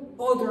no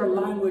other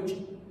language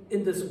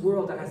in this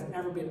world that has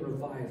ever been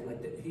revived,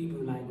 like the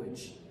Hebrew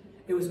language.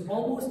 It was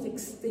almost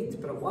extinct,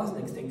 but it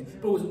wasn't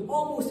extinct, but it was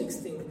almost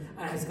extinct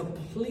and has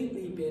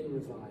completely been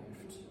revived.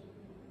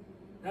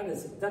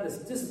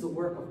 This is the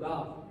work of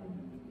God.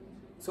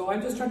 So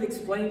I'm just trying to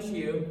explain to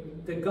you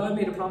that God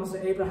made a promise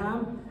to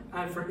Abraham,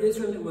 and for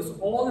Israel it was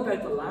all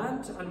about the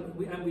land, and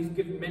we've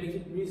given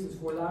many reasons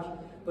for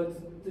that.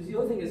 But the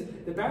other thing is,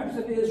 the boundaries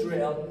of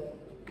Israel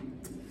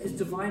is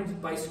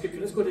defined by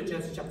Scripture. Let's go to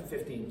Genesis chapter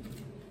 15.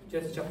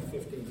 Genesis chapter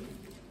 15.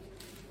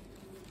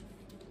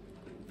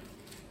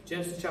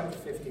 Genesis chapter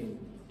 15.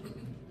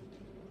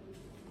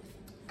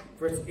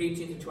 Verse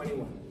 18 to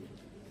 21.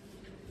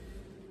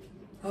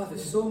 Oh,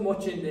 there's so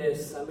much in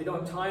this, and we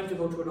don't have time to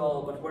go through it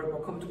all, but we're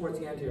coming towards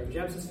the end here.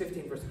 Genesis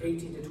 15, verse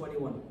 18 to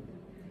 21.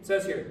 It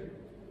says here,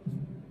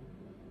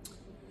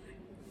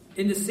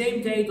 in the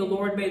same day the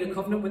Lord made a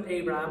covenant with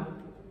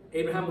Abraham.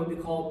 Abraham would be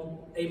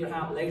called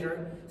Abraham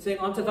later, saying,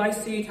 unto thy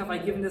seed have I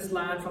given this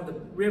land from the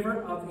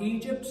river of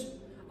Egypt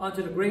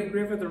unto the great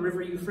river, the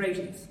river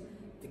Euphrates.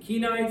 The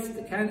Kenites,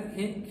 the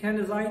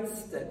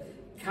Kenizzites, the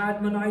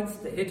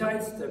Cadmonites, the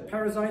Hittites, the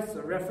Perizzites,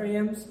 the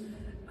Rephaims,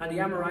 and the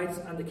Amorites,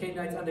 and the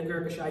Canaanites, and the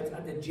Girgashites,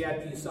 and the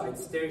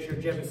Jebusites. There's your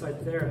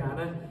Jebusites there,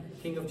 Hannah,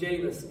 king of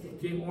Jebus,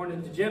 King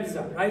Ornan the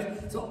Jebusite,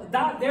 right? So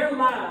that their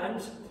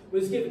land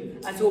was given.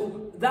 And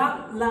so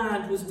that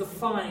land was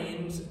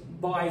defined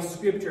by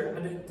Scripture.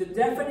 And the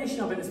definition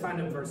of it is found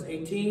in verse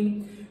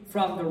 18.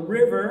 From the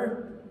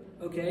river,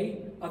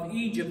 okay, of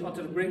Egypt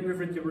unto the great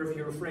river, the river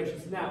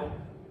Euphrates. Now,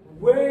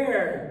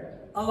 where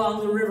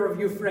along the river of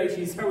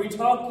Euphrates are we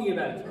talking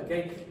about?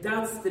 Okay,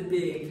 that's the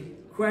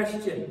big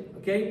question.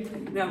 Okay,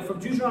 now from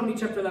Deuteronomy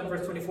chapter 11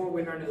 verse 24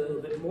 we learn a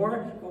little bit more.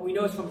 What we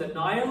know is from the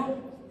Nile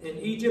in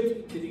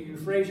Egypt to the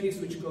Euphrates,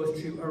 which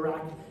goes through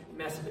Iraq,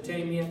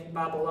 Mesopotamia,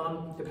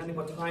 Babylon, depending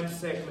what time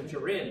segment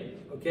you're in.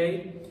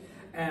 Okay,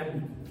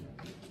 and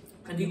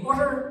the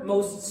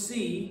uttermost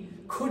sea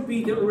could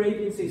be the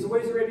Arabian Sea. So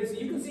where's the Arabian Sea?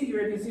 You can see the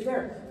Arabian Sea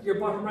there. Your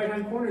bottom right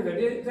hand corner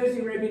there. There's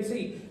the Arabian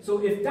Sea.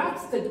 So if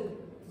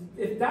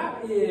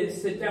that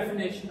is the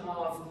definition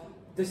of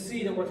the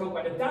sea that we're talking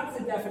about, if that's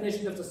the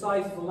definition of the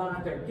size of the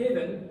land they're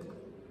given,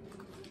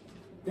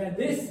 then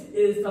this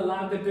is the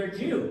land that they're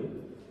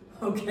due.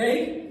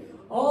 Okay?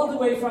 All the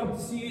way from the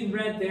sea in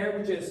red there,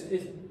 which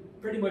is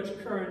pretty much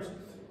current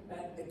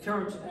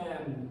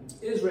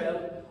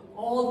Israel,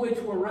 all the way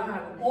to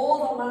Iran,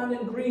 all the land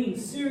in green,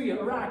 Syria,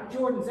 Iraq,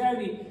 Jordan,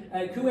 Saudi,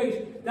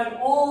 Kuwait, that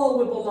all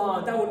would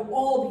belong, that would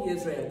all be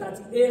Israel.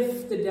 That's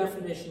if the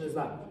definition is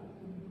that.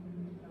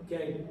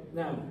 Okay,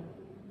 now,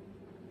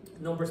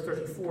 Numbers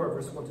 34,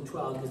 verse 1 to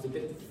 12 is a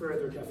bit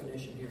further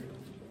definition here.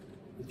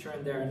 We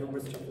turn there in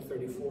Numbers chapter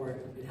 34.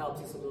 It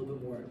helps us a little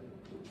bit more.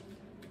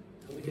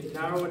 And we can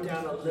narrow it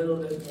down a little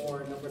bit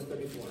more in Numbers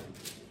 34.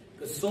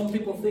 Because some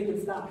people think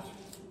it's that.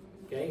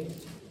 Okay?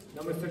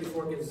 Numbers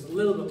 34 gives us a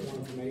little bit more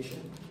information.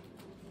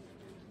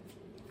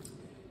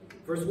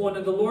 Verse 1,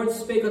 and the Lord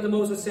spake unto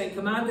Moses, saying,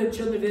 command the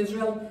children of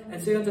Israel,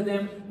 and say unto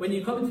them, when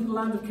you come into the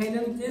land of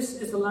Canaan, this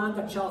is the land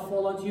that shall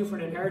fall unto you for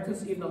an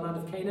inheritance, even the land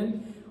of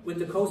Canaan, with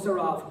the coast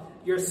thereof.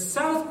 Your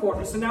south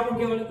quarter, so now we're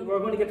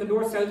going to get the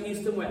north, south,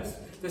 east, and west.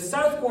 The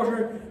south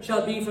quarter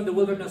shall be from the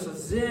wilderness of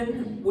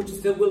Zin, which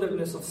is the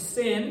wilderness of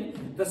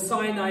Sin, the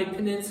Sinai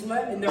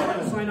Peninsula, in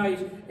the Sinai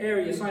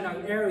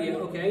area,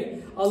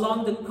 okay,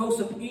 along the coast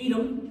of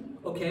Edom,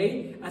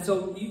 okay, and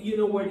so you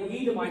know where the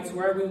Edomites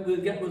were. We'll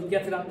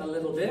get to that in a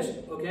little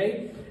bit,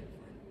 okay.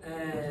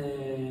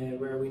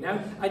 Where are we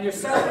now? And your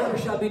south quarter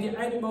shall be the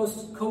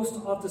outmost coast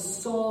of the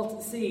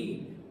Salt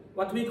Sea.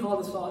 What do we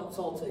call the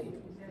Salt Sea?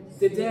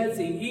 The Dead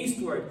Sea,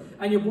 eastward.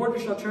 And your border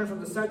shall turn from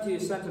the south to the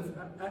ascent of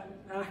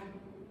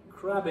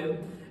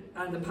Akrabim,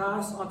 and the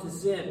pass unto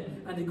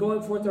Zin. And the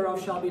going forth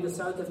thereof shall be the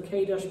south of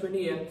Kadesh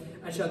Barnea,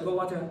 and shall go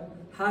unto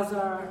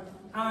Hazar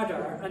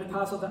Adar, and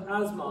pass unto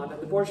Asmon.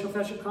 And the border shall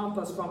fetch a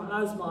compass from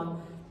Asmon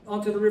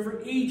unto the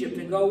river Egypt,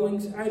 and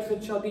goings out of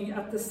it shall be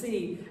at the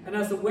sea. And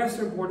as the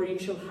western border ye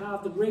shall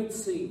have the great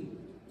sea.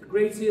 The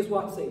great sea is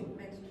what sea?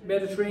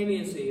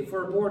 Mediterranean Sea,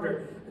 for a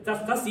border.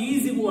 That's the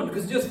easy one,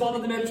 because just follow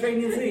the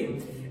Mediterranean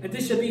Sea. And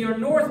this shall be your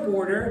north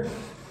border.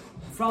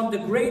 From the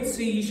great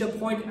sea ye shall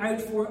point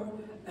out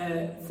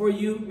for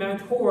you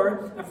Mount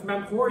Hor, and from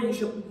Mount Hor ye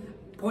shall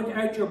point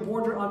out your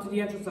border unto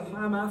the entrance of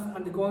Hamath,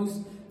 and the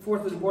goings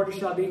forth of the border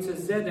shall be to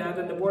Zedad,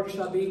 and the border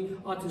shall be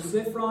unto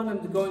Ziphron,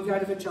 and the goings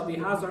out of it shall be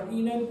Hazar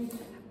Enan,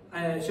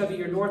 shall be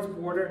your north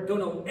border. Don't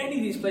know any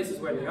of these places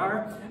where they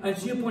are. And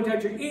she'll point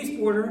out your east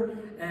border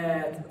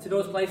to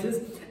those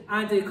places.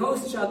 And the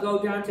coast shall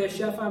go down to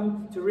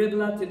Shepham, to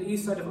Riblah, to the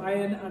east side of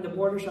Ain, and the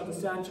border shall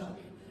descend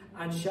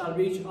and shall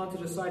reach unto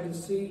the side of the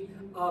sea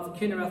of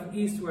Kinnereth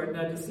eastward.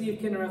 Now the sea of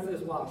Kinnereth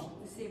is what?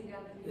 The Sea of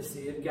Galilee. The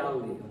Sea of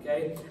Galilee,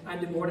 okay?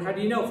 And the border, how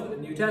do you know? From the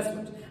New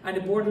Testament. And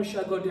the border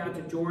shall go down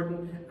to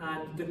Jordan,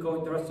 and the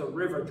rest of the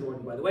river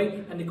Jordan, by the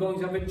way, and the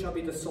goings of it shall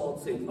be the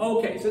Salt Sea.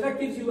 Okay, so that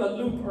gives you a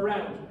loop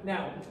around.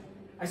 Now,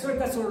 that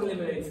sort of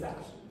eliminates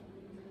that.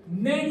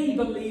 Many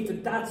believe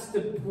that that's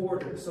the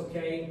borders,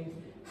 okay?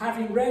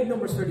 Having read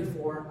Numbers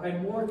 34,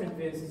 I'm more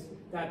convinced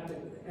that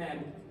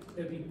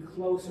it'll be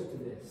closer to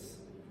this.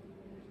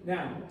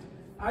 Now,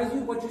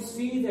 what you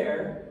see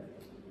there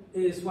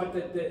is what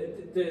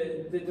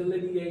the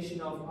delineation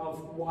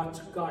of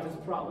what God has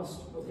promised,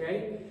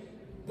 okay?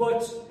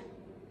 But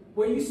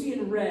what you see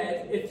in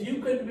red, if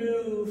you could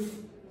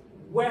move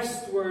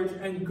westward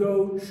and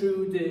go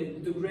through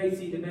the Great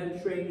Sea, the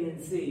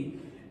Mediterranean Sea,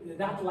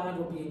 that land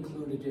will be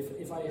included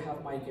if I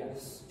have my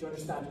guess. Do you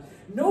understand?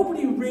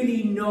 Nobody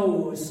really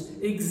knows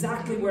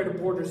exactly where the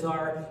borders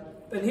are,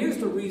 and here's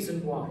the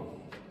reason why.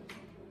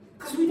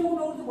 Because we don't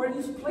know where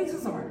these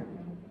places are.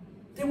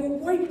 They were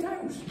wiped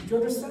out. Do you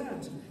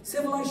understand?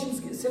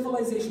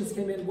 Civilizations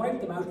came in,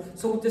 wiped them out,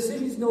 so the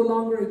cities no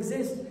longer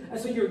exist. And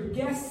so you're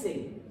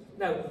guessing.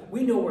 Now,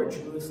 we know where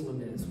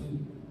Jerusalem is.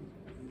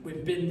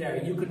 We've been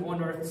there. You can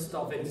unearth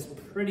stuff. It's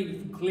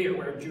pretty clear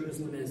where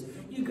Jerusalem is.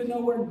 You can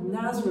know where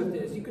Nazareth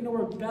is. You can know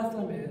where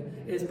Bethlehem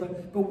is.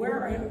 But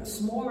where are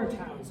smaller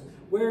towns?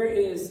 Where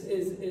is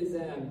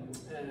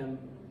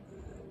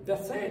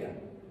Bethsaida?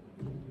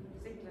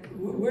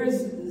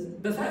 Where's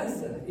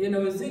Bethesda?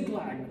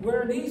 Ziklag.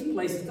 Where are these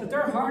places?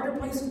 They're harder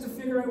places to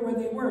figure out where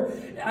they were.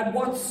 At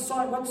what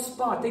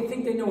spot? They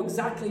think they know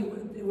exactly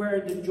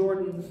where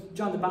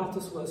John the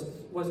Baptist was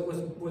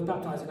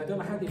baptizing. I don't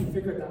know how they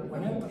figured that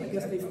one out, but I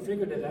guess they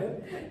figured it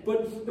out.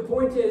 But the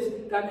point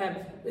is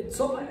that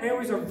some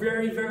areas are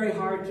very, very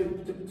hard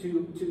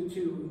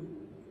to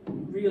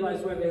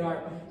realize where they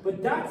are.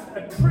 But that's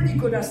a pretty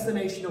good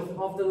estimation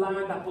of the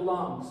land that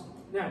belongs.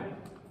 Now,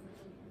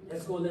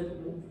 let's go a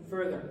little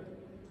further.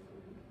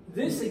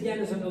 This again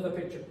is another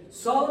picture.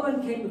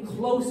 Solomon came the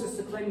closest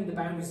to claiming the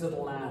boundaries of the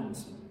land.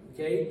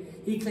 Okay,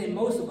 he claimed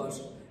most of it.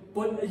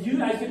 But as you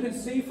can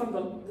see from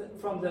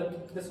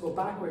the let's go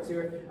backwards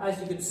here. As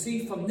you can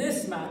see from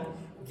this map,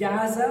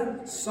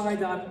 Gaza,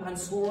 Sidon, and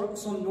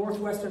some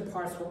northwestern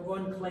parts were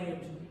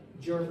unclaimed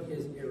during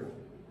his era.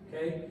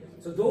 Okay,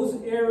 so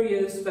those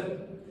areas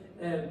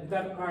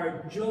that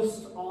are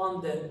just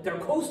on they're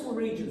coastal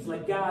regions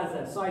like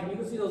Gaza, Sidon. You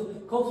can see those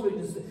coastal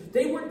regions.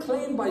 They weren't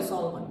claimed by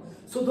Solomon,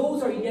 so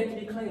those are yet to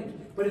be claimed.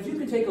 But if you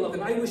can take a look,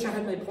 and I wish I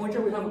had my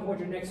pointer. We'll have a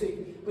pointer next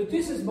week. But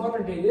this is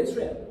modern day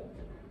Israel.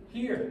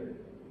 Here.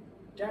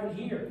 Down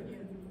here,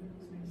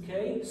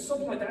 okay,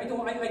 something like that. I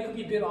could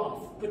be a bit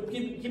off, but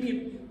give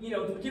me,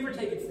 give or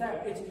take, it's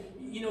that. It's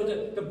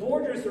the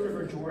border is the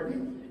River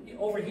Jordan.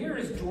 Over here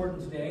is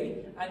Jordan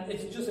today, and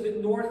it's just a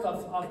bit north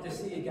of the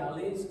Sea of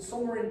Galilee. It's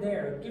somewhere in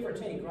there, give or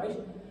take, right?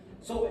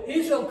 So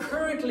Israel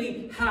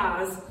currently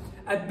has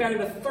about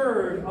a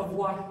third of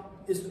what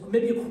is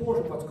maybe a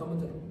quarter of what's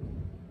coming to them.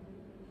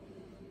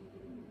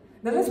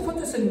 Now let's put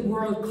this in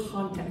world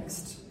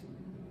context.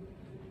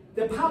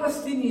 The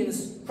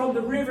Palestinians, from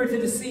the river to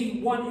the sea,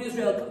 want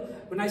Israel.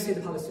 When I say the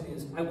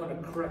Palestinians, I want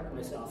to correct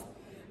myself.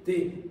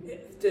 The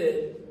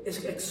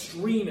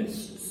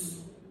extremists,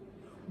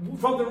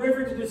 from the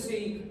river to the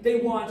sea, they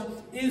want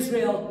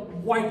Israel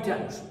wiped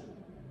out.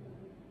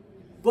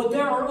 But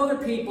there are other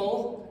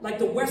people, like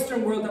the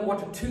Western world, that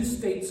want a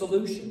two-state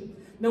solution.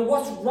 Now,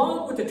 what's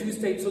wrong with the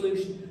two-state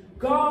solution?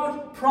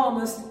 God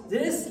promised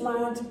this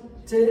land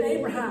to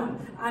Abraham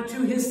and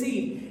to his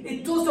seed.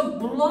 It doesn't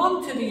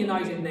belong to the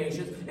United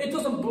Nations. It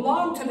doesn't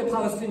belong to the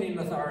Palestinian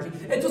Authority.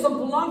 It doesn't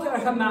belong to the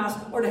Hamas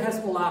or the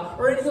Hezbollah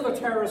or any other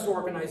terrorist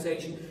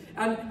organization.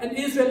 And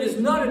Israel is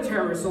not a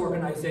terrorist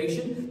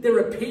organization. They're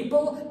a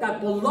people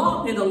that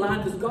belong in the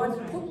land as God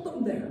put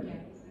them there.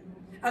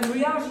 And the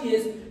reality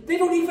is, they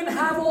don't even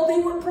have all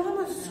they were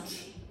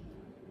promised.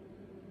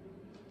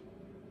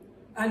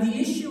 And the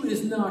issue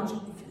is not,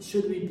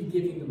 should we be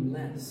giving them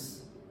less?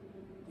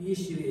 The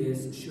issue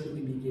is, should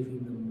we be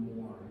giving them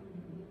more?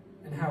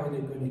 And how are they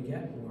going to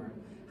get more?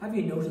 Have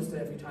you noticed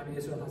that every time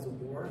Israel has a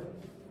war,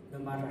 no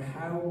matter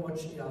how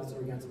much the odds are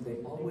against them, they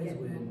always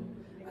win?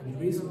 And the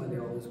reason why they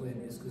always win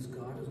is because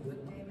God is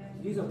with them.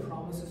 These are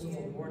promises of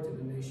a war to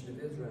the nation of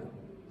Israel.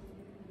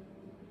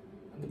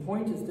 And the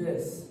point is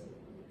this: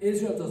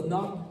 Israel does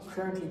not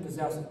currently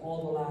possess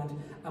all the land.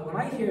 And when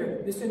I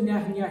hear Mr.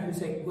 Netanyahu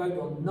saying, well,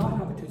 we'll not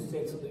have a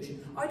two-state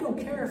solution, I don't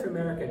care if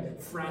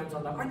America frowns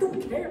on that. I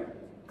don't care.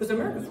 Because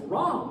America's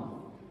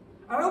wrong.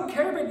 I don't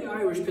care about the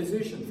Irish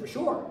position, for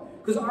sure.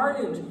 Because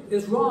Ireland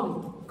is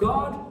wrong.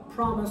 God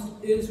promised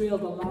Israel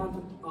the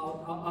land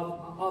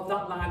of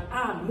that land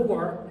and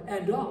more,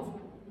 end of.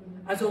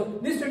 And so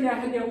Mr.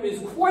 Netanyahu is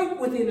quite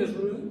within his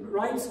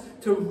rights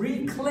to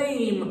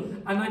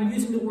reclaim, and I'm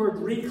using the word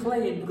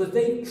reclaim because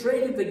they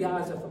traded the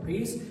Gaza for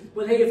peace,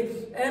 but they have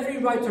every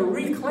right to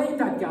reclaim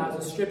that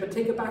Gaza Strip and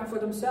take it back for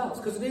themselves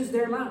because it is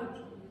their land.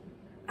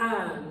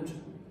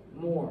 And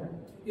more.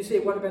 You say,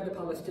 what about the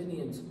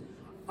Palestinians?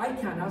 I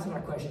can't answer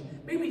that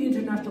question. Maybe the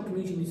international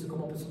community needs to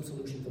come up with some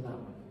solution to that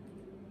one.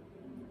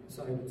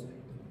 So I would say.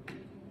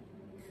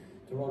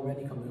 They're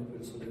already coming up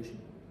with a solution.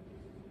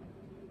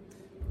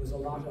 There's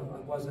about a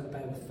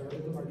third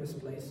of them are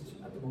displaced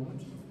at the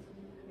moment.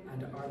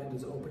 And Ireland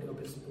is opening up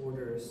its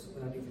borders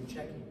without even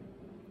checking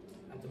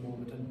at the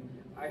moment. And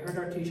I heard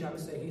our Taoiseach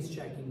say he's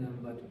checking them,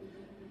 but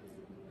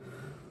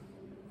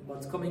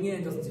what's coming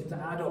in doesn't seem to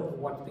add up with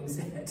what's being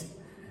said.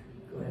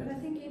 Go But I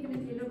ahead. think even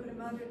if you look at a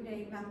modern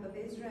day map of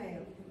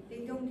Israel,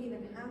 they don't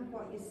even have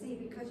what you see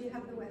because you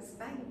have the West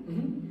Bank.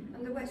 Mm-hmm.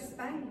 And the West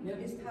Bank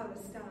Yeah. is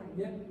Palestine.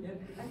 Yeah,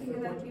 yeah. I think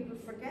a lot of people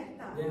forget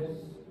that. Yeah.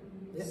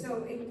 Yeah. So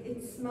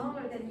it's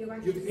smaller than you You've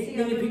actually 8 see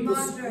million on a people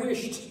modern,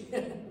 squished.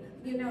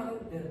 you know,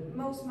 Yeah.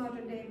 most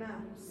modern day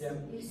maps. Yeah.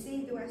 You see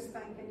the West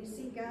Bank and you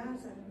see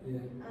Gaza.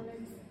 Yeah.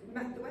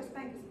 And the West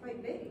Bank is quite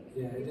big.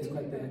 Yeah, it is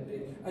quite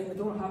big. I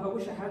don't have. I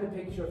wish I had a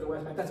picture of the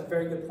West Bank. That's a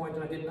very good point,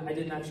 and I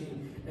didn't actually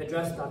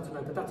address that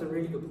tonight. But that's a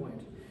really good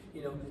point.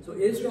 You know, so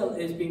Israel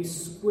is being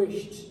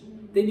squished.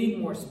 They need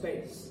more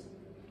space.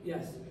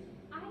 Yes.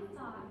 I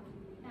thought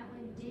that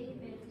when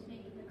David was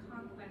making the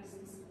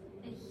conquests,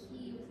 that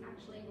he was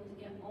actually able to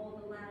get all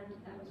the land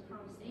that was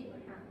promised to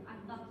Abraham. I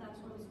thought that's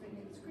what was written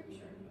in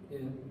Scripture.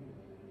 Yeah.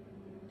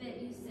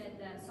 That you said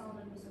that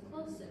Solomon was the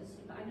closest,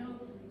 but I know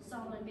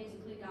Solomon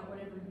basically got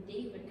whatever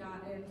David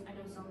got, and I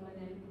know Solomon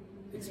then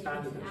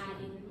Expanded it. add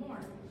even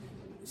more.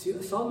 See,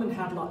 Solomon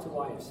had lots of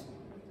wives,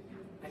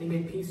 and he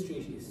made peace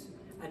treaties,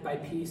 and by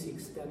peace he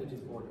extended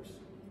his borders.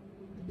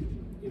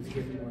 He was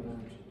given more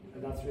land,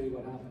 and that's really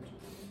what happened.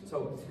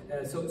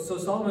 So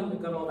Solomon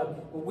got all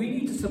that. But we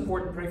need to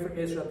support and pray for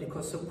Israel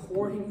because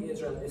supporting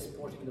Israel is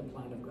supporting the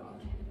plan of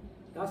God.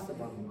 That's the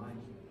bottom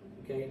line.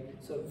 Okay.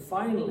 So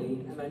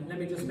finally, and let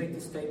me just make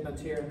this statement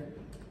here.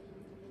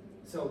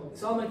 So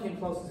Solomon came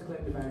closest to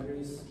claiming the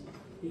boundaries.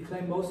 He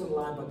claimed most of the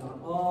land, but not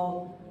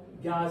all.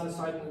 Gaza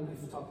side,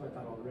 we've talked about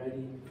that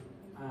already.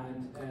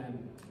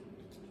 And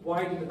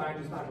why do the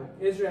boundaries matter?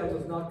 Israel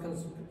does not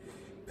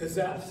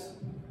possess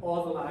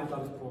all the land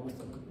God has promised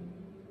them.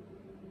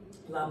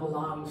 Land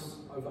belongs,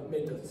 I've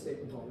made that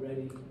statement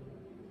already.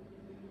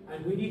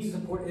 And we need to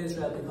support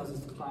Israel because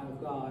it's the plan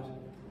of God.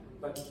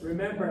 But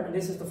remember, and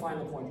this is the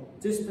final point,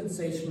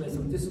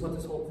 dispensationalism, this is what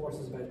this whole course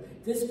is about.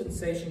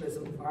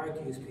 Dispensationalism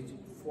argues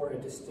for a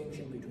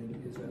distinction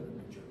between Israel and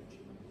the church.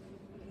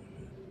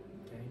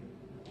 Okay?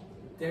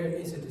 There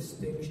is a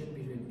distinction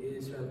between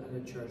Israel and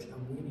the church,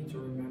 and we need to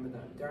remember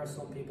that. There are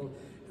some people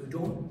who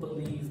don't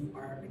believe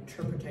our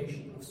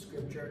interpretation of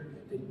Scripture.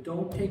 They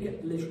don't take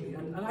it literally.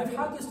 And I've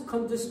had this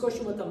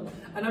discussion with them,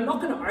 and I'm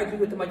not going to argue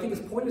with them. I think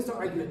it's pointless to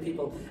argue with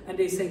people. And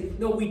they say,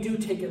 no, we do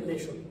take it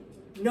literally.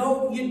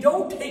 No, you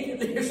don't take it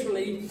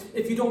literally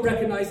if you don't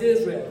recognize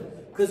Israel.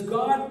 Because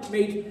God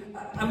made...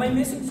 am I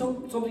missing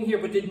something here?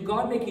 But didn't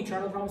God make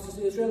eternal promises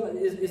to Israel?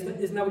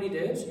 Isn't that what he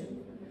did?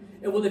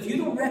 Well, if you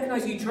don't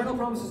recognize the eternal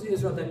promises to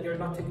Israel, then you're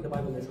not taking the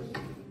Bible literally.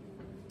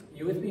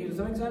 You with me? Does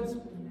that make sense?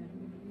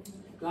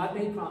 God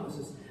made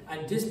promises,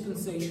 and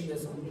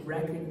dispensationalism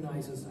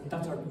recognizes, and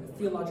that's our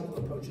theological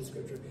approach to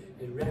Scripture,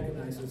 it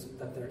recognizes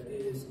that there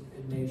is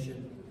a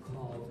nation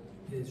called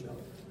Israel.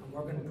 And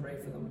we're going to pray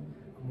for them,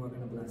 and we're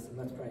going to bless them.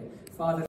 Let's pray. Father,